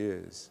actually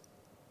is.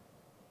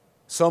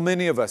 So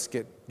many of us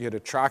get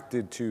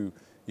attracted to,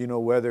 you know,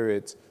 whether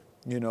it's,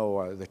 you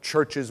know, the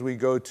churches we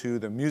go to,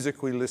 the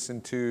music we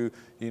listen to,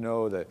 you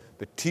know, the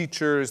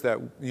teachers that,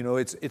 you know,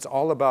 it's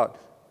all about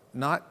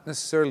not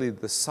necessarily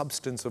the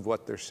substance of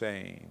what they're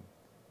saying.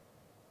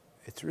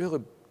 It's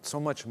really so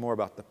much more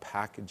about the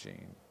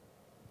packaging.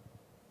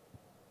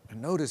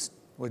 And notice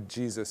what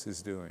Jesus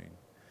is doing.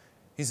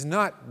 He's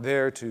not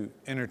there to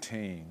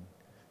entertain.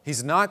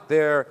 He's not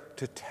there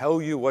to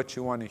tell you what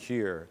you want to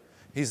hear.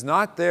 He's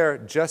not there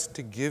just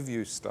to give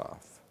you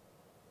stuff.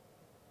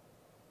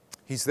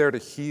 He's there to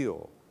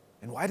heal.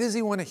 And why does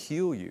he want to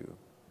heal you?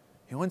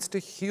 He wants to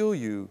heal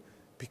you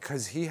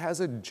because he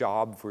has a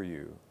job for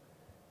you.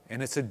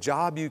 And it's a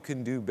job you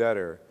can do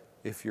better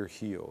if you're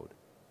healed.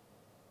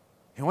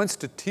 He wants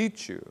to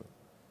teach you,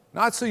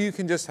 not so you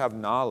can just have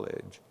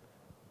knowledge,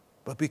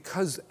 but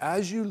because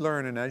as you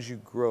learn and as you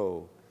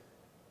grow,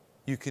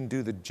 you can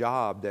do the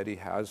job that he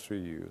has for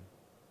you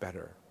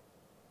better.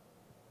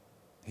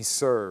 He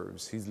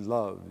serves, he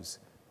loves,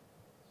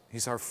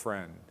 he's our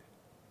friend.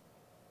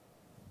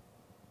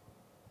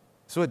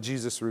 That's what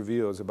Jesus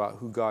reveals about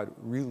who God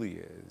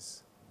really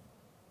is.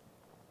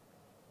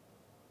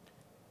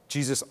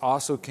 Jesus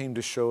also came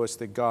to show us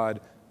that God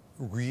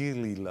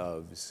really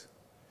loves.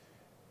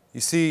 You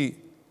see,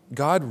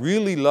 God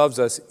really loves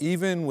us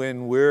even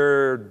when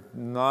we're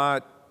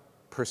not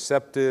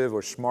perceptive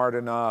or smart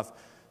enough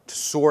to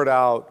sort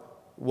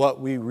out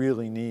what we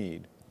really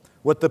need.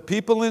 What the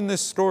people in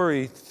this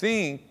story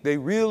think they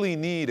really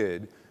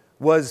needed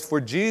was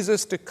for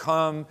Jesus to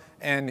come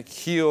and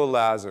heal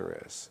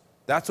Lazarus.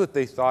 That's what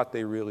they thought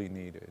they really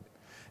needed.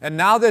 And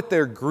now that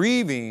they're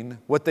grieving,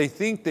 what they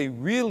think they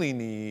really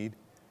need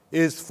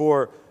is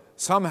for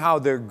somehow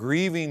their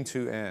grieving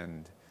to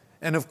end.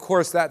 And of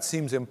course, that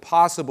seems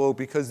impossible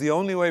because the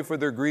only way for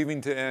their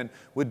grieving to end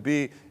would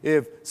be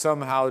if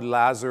somehow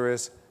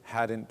Lazarus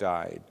hadn't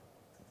died.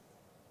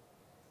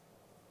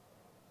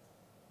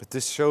 But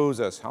this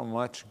shows us how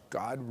much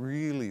God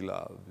really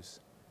loves.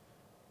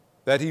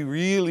 That he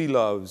really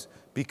loves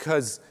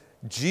because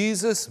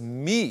Jesus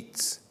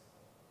meets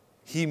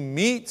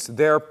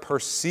their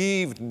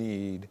perceived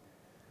need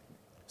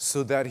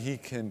so that he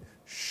can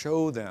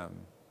show them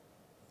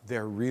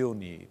their real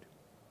need.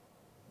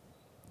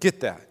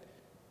 Get that?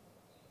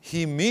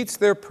 He meets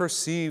their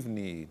perceived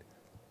need.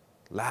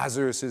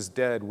 Lazarus is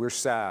dead. We're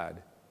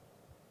sad.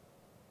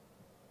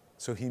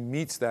 So he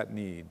meets that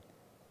need,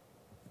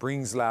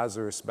 brings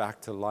Lazarus back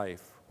to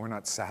life. We're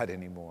not sad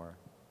anymore.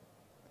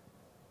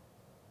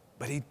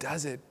 But he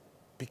does it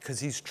because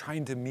he's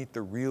trying to meet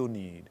the real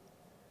need.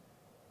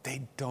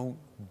 They don't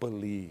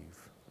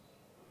believe.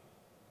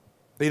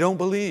 They don't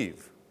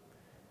believe.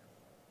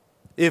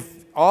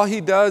 If all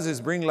he does is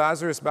bring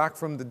Lazarus back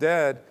from the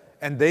dead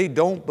and they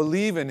don't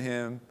believe in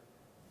him,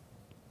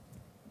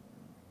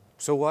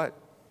 so what?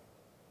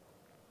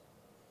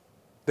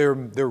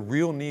 their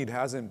real need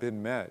hasn't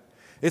been met.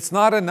 It's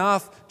not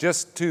enough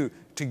just to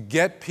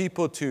get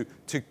people to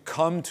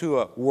come to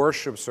a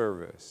worship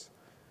service.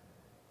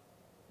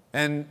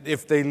 And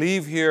if they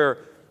leave here,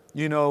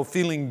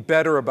 feeling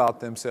better about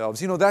themselves,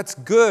 that's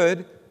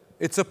good.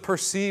 It's a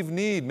perceived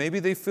need.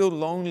 Maybe they feel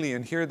lonely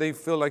and here they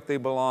feel like they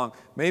belong.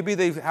 Maybe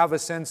they have a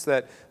sense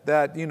that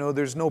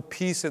there's no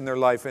peace in their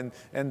life and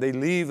they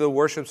leave the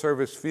worship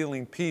service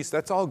feeling peace.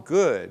 That's all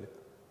good.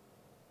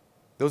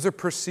 Those are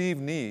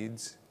perceived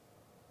needs.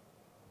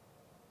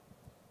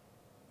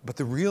 But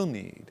the real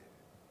need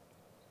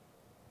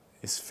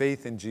is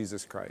faith in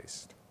Jesus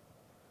Christ.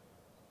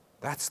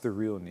 That's the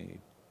real need.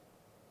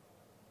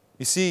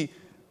 You see,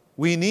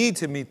 we need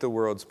to meet the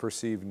world's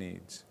perceived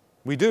needs.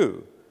 We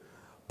do.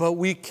 But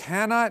we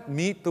cannot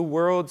meet the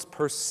world's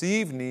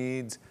perceived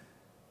needs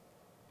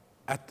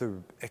at the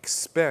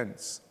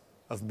expense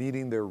of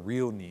meeting their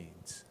real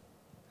needs.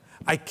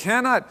 I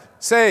cannot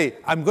say,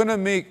 I'm going to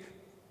make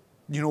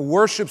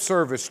worship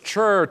service,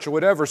 church, or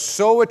whatever,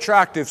 so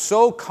attractive,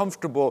 so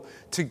comfortable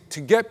to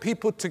get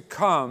people to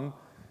come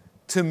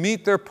to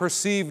meet their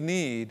perceived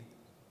need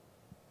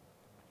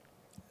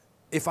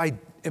if I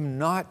am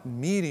not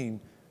meeting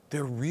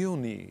their real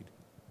need,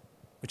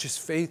 which is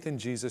faith in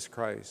Jesus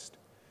Christ.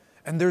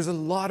 And there's a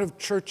lot of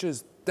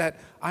churches that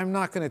I'm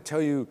not going to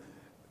tell you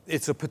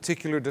it's a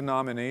particular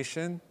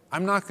denomination.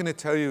 I'm not going to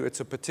tell you it's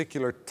a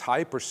particular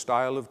type or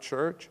style of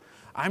church.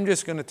 I'm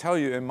just going to tell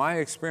you, in my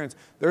experience,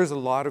 there's a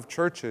lot of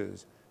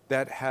churches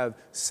that have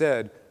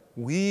said,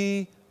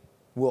 we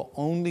will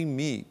only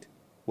meet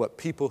what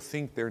people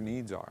think their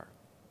needs are.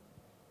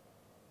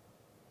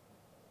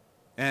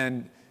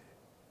 And,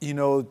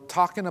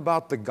 talking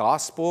about the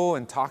gospel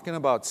and talking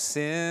about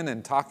sin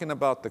and talking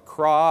about the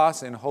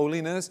cross and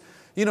holiness,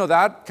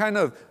 that kind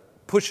of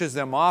pushes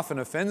them off and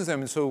offends them.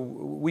 And so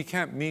we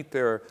can't meet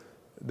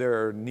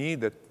their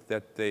need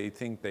that they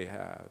think they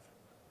have.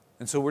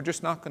 And so we're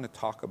just not going to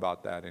talk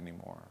about that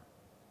anymore.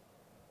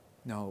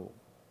 No.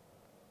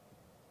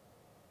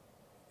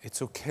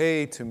 It's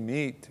okay to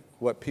meet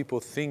what people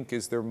think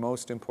is their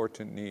most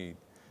important need.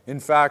 In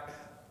fact,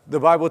 the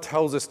Bible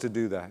tells us to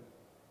do that.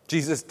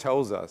 Jesus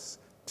tells us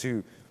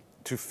to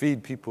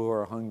feed people who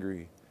are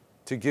hungry,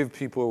 to give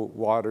people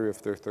water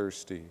if they're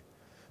thirsty.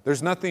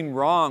 There's nothing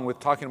wrong with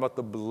talking about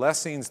the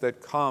blessings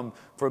that come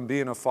from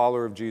being a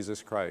follower of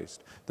Jesus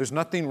Christ. There's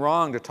nothing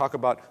wrong to talk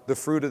about the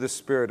fruit of the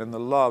Spirit and the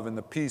love and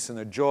the peace and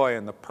the joy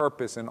and the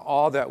purpose and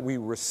all that we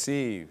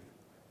receive.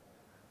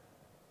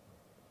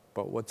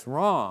 But what's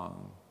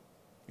wrong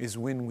is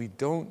when we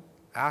don't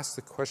ask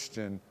the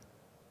question,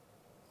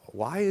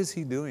 why is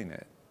he doing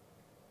it?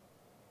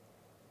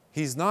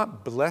 He's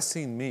not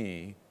blessing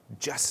me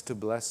just to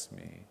bless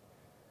me.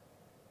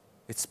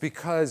 It's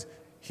because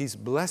he's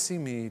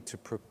blessing me to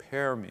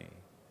prepare me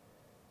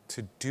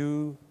to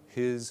do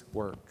his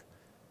work.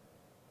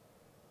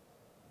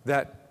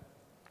 That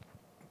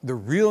the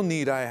real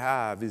need I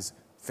have is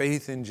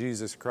faith in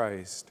Jesus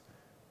Christ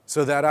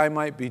so that I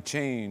might be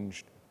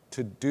changed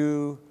to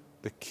do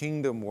the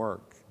kingdom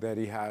work that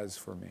he has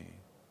for me.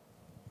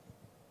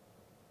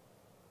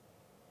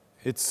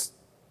 It's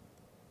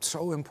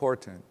so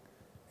important.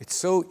 It's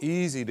so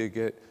easy to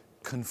get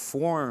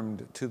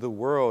conformed to the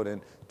world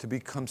and to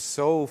become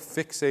so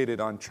fixated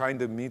on trying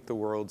to meet the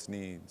world's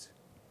needs.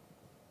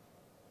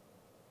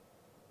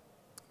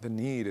 The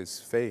need is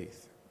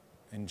faith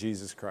in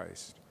Jesus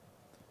Christ.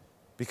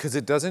 Because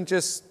it doesn't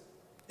just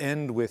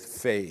end with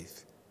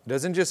faith. It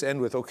doesn't just end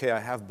with, okay, I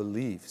have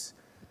beliefs.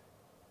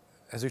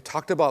 As we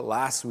talked about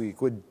last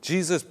week, what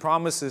Jesus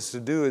promises to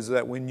do is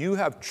that when you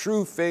have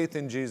true faith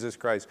in Jesus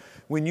Christ,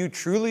 when you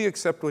truly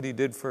accept what he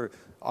did for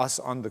us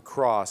on the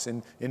cross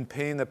in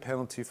paying the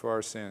penalty for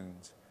our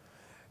sins,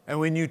 and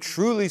when you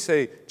truly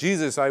say,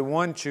 Jesus, I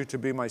want you to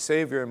be my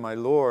Savior and my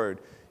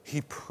Lord,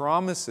 he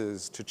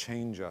promises to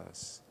change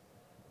us.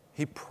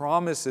 He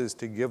promises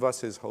to give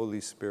us his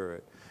Holy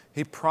Spirit.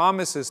 He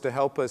promises to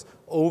help us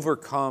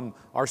overcome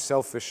our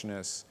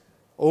selfishness,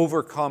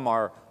 overcome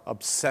our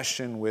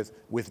obsession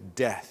with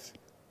death.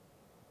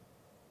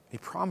 He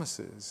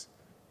promises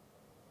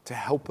to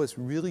help us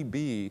really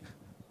be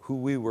who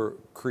we were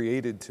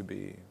created to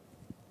be.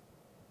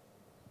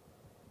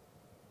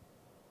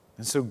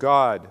 And so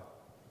God,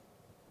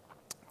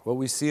 what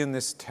we see in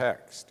this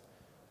text,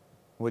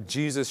 what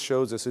Jesus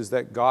shows us is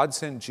that God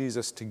sent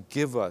Jesus to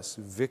give us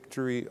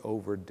victory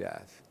over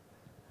death.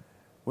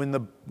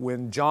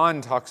 When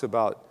John talks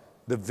about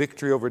the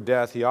victory over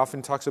death, he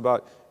often talks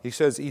about, he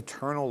says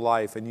eternal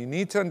life. And you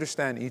need to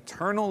understand,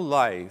 eternal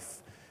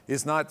life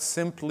is not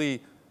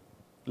simply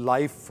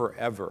life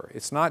forever.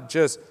 It's not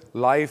just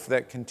life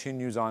that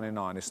continues on and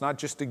on. It's not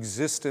just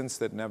existence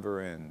that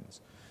never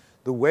ends.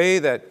 The way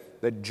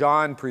that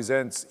John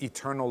presents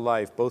eternal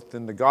life, both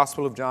in the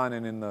Gospel of John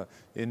and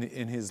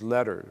in his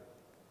letter,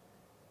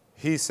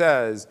 he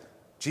says,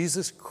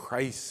 Jesus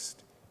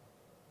Christ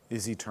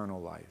is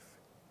eternal life.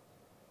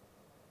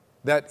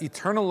 That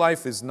eternal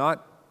life is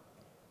not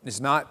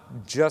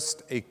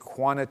just a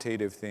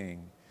quantitative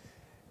thing.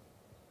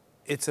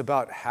 It's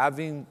about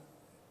having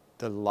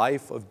the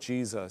life of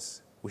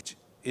Jesus, which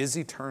is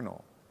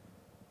eternal,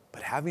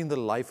 but having the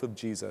life of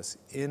Jesus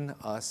in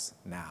us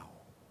now.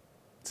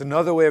 It's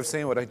another way of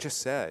saying what I just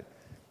said,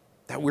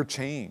 that we're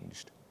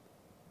changed,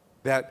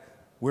 that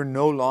we're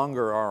no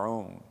longer our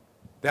own,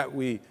 that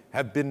we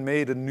have been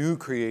made a new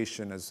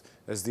creation,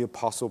 as the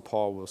Apostle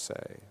Paul will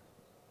say.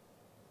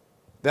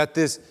 That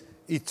this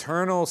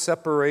eternal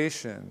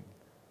separation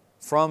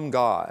from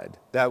God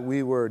that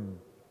we were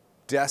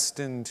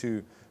destined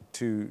to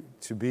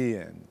be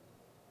in,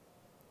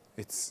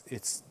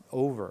 it's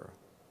over.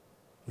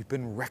 We've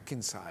been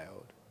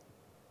reconciled.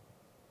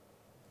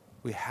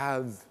 We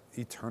have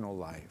eternal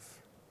life.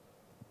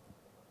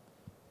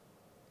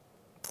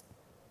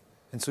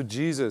 And so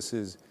Jesus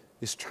is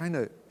trying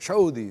to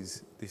show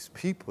these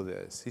people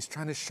this. He's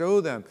trying to show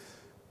them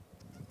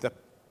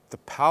the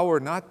power,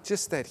 not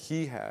just that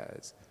he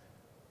has,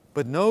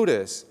 but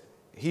notice,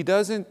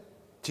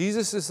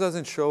 Jesus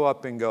doesn't show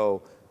up and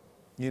go,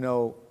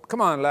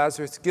 come on,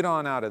 Lazarus, get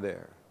on out of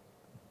there.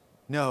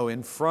 No,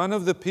 in front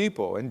of the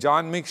people. And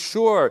John makes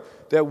sure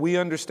that we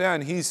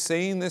understand he's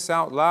saying this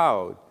out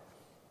loud.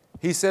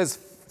 He says,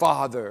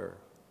 Father.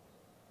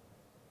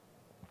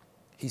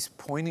 He's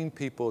pointing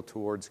people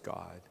towards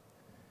God.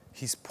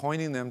 He's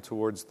pointing them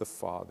towards the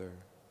Father.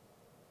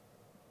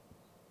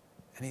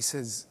 And he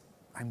says,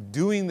 I'm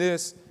doing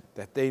this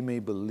that they may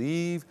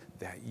believe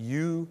that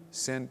you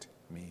sent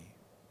me.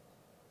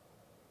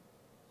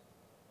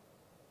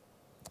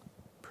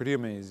 Pretty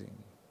amazing.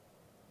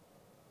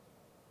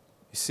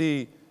 You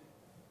see,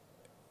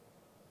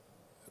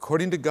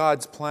 according to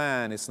God's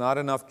plan, it's not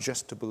enough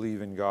just to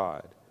believe in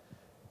God.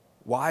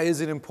 Why is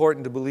it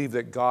important to believe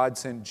that God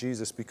sent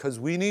Jesus? Because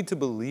we need to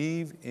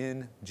believe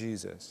in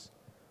Jesus.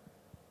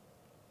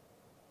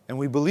 And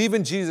we believe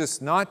in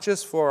Jesus not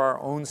just for our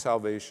own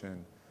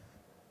salvation,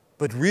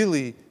 but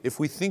really, if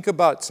we think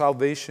about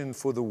salvation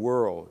for the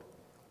world,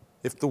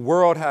 if the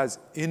world has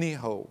any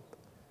hope,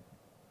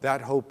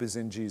 that hope is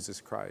in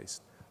Jesus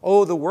Christ.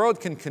 Oh, the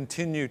world can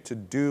continue to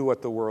do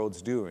what the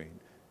world's doing.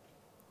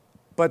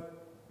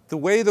 But the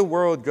way the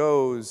world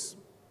goes,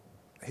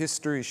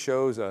 history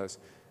shows us,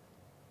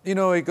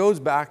 it goes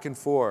back and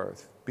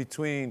forth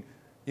between,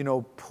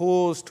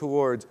 pulls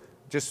towards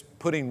just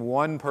putting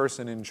one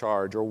person in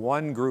charge or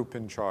one group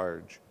in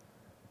charge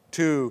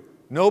to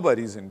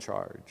nobody's in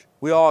charge.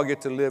 We all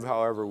get to live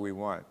however we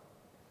want.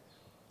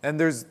 And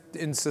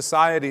in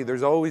society,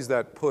 there's always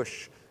that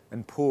push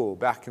and pull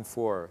back and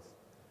forth.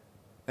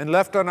 And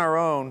left on our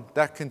own,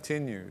 that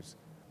continues.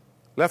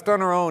 Left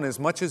on our own, as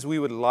much as we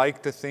would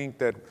like to think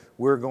that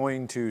we're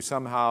going to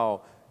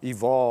somehow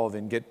evolve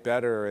and get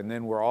better, and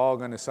then we're all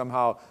going to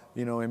somehow,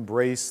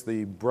 embrace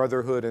the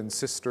brotherhood and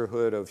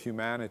sisterhood of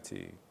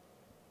humanity.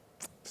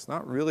 It's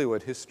not really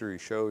what history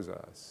shows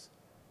us.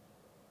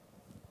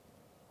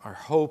 Our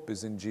hope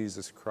is in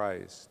Jesus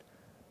Christ.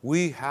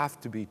 We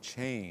have to be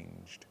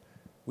changed.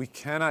 We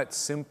cannot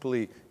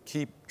simply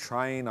keep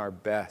trying our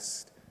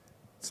best.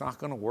 It's not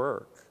going to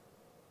work.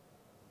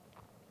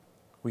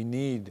 We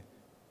need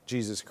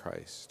Jesus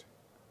Christ.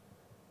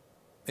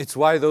 It's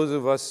why those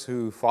of us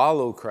who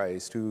follow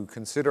Christ, who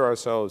consider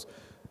ourselves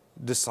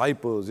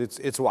disciples,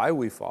 it's why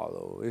we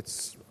follow.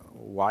 It's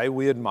why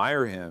we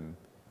admire him.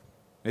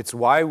 It's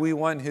why we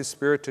want his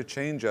Spirit to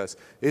change us.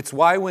 It's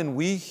why when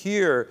we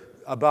hear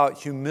about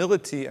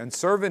humility and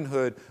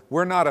servanthood,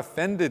 we're not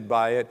offended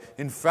by it.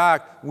 In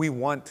fact, we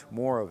want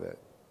more of it.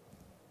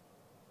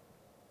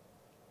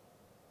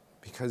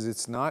 Because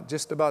it's not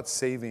just about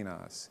saving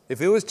us.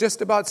 If it was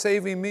just about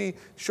saving me,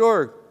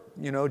 sure,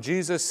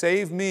 Jesus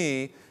saved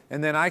me,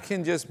 and then I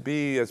can just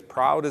be as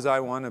proud as I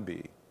want to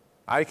be.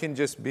 I can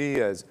just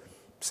be as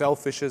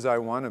selfish as I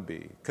want to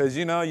be. Because,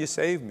 you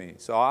saved me.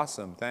 So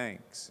awesome,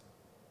 thanks.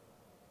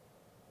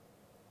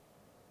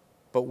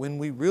 But when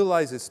we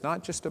realize it's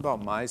not just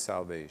about my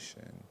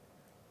salvation,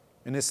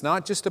 and it's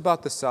not just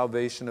about the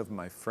salvation of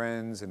my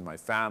friends and my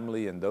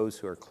family and those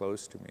who are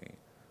close to me,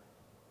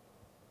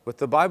 but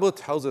the Bible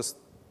tells us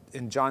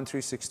in John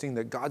 3:16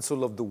 that God so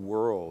loved the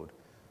world,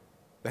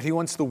 that he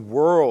wants the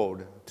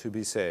world to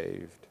be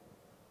saved.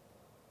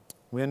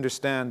 We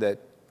understand that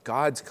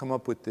God's come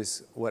up with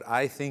this, what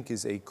I think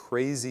is a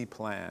crazy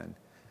plan.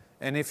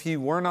 And if he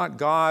were not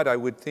God, I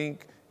would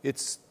think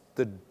it's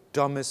the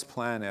dumbest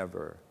plan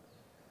ever.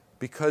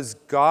 Because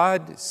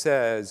God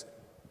says,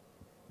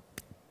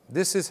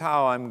 this is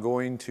how I'm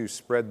going to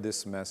spread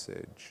this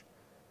message.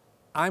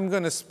 I'm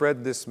going to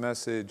spread this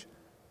message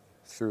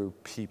through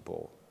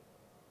people.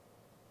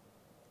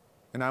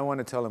 And I want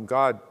to tell him,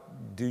 God,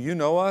 do you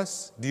know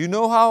us? Do you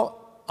know how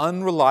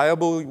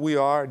unreliable we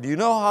are? Do you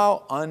know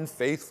how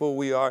unfaithful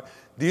we are?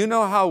 Do you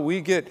know how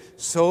we get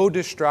so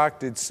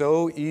distracted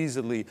so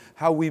easily?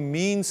 How we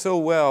mean so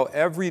well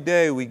every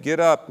day? We get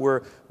up,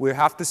 we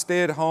have to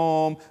stay at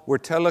home, we're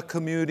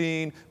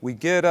telecommuting, we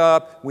get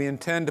up, we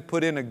intend to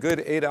put in a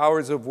good 8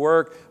 hours of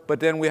work, but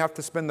then we have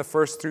to spend the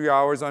first 3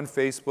 hours on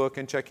Facebook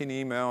and checking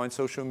email and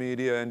social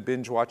media and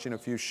binge watching a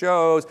few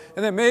shows,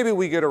 and then maybe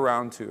we get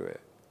around to it.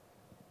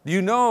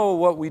 You know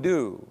what we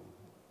do.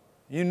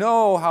 You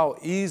know how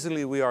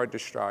easily we are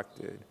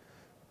distracted.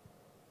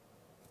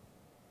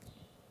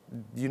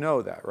 You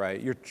know that,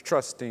 right? You're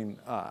trusting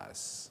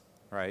us,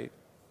 right?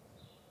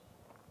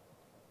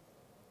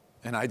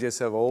 And I just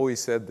have always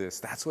said this.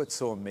 That's what's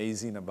so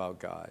amazing about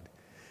God.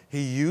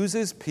 He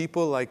uses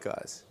people like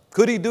us.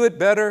 Could he do it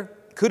better?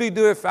 Could he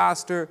do it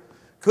faster?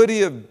 Could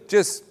he have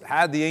just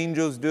had the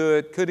angels do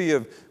it? Could he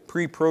have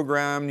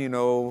pre-programmed,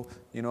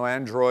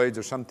 androids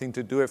or something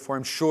to do it for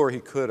him? Sure, he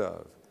could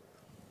have.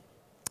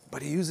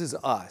 But he uses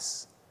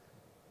us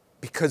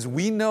because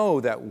we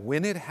know that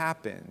when it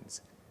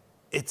happens,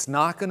 it's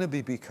not going to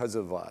be because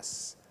of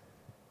us.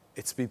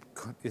 It's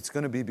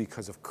going to be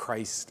because of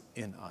Christ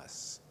in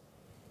us.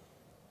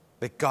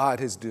 That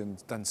God has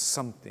done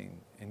something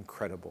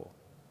incredible.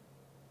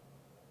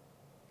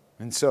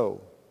 And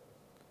so,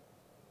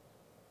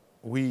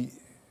 we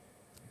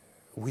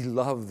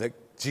love that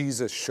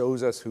Jesus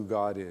shows us who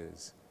God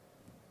is.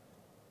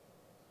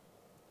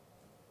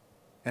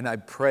 And I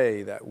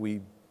pray that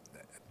we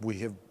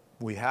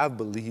have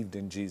believed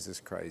in Jesus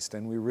Christ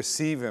and we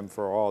receive him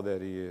for all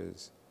that he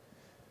is.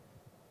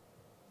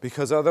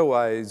 Because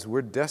otherwise,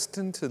 we're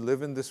destined to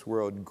live in this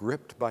world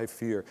gripped by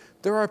fear.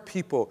 There are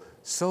people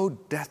so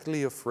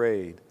deathly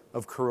afraid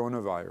of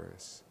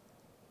coronavirus.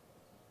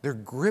 They're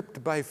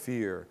gripped by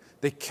fear.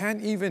 They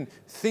can't even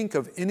think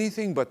of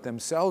anything but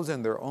themselves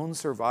and their own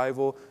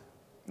survival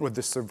or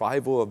the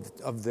survival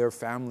of their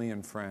family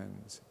and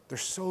friends. They're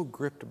so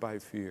gripped by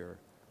fear.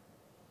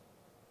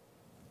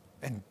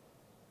 And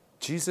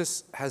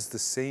Jesus has the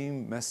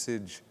same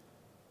message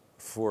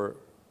for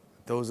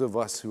those of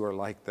us who are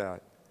like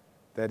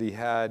that he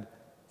had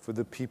for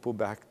the people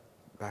back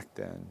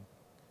then.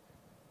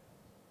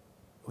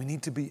 We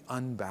need to be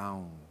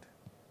unbound.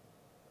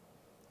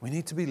 We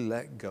need to be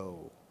let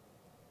go.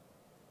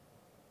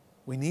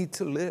 We need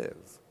to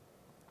live.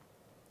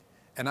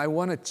 And I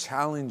want to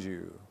challenge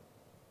you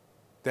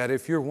that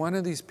if you're one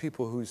of these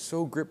people who's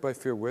so gripped by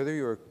fear, whether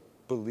you're a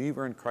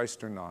believer in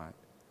Christ or not,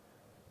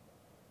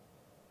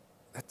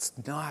 that's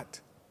not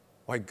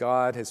why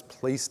God has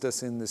placed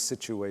us in this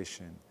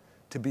situation,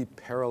 to be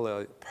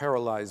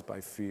paralyzed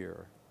by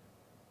fear.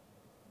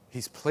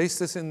 He's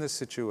placed us in this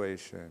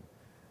situation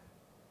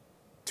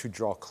to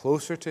draw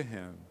closer to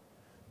him,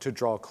 to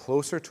draw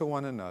closer to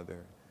one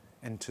another,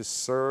 and to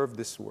serve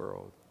this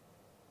world.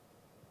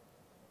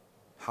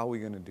 How are we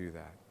going to do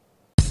that?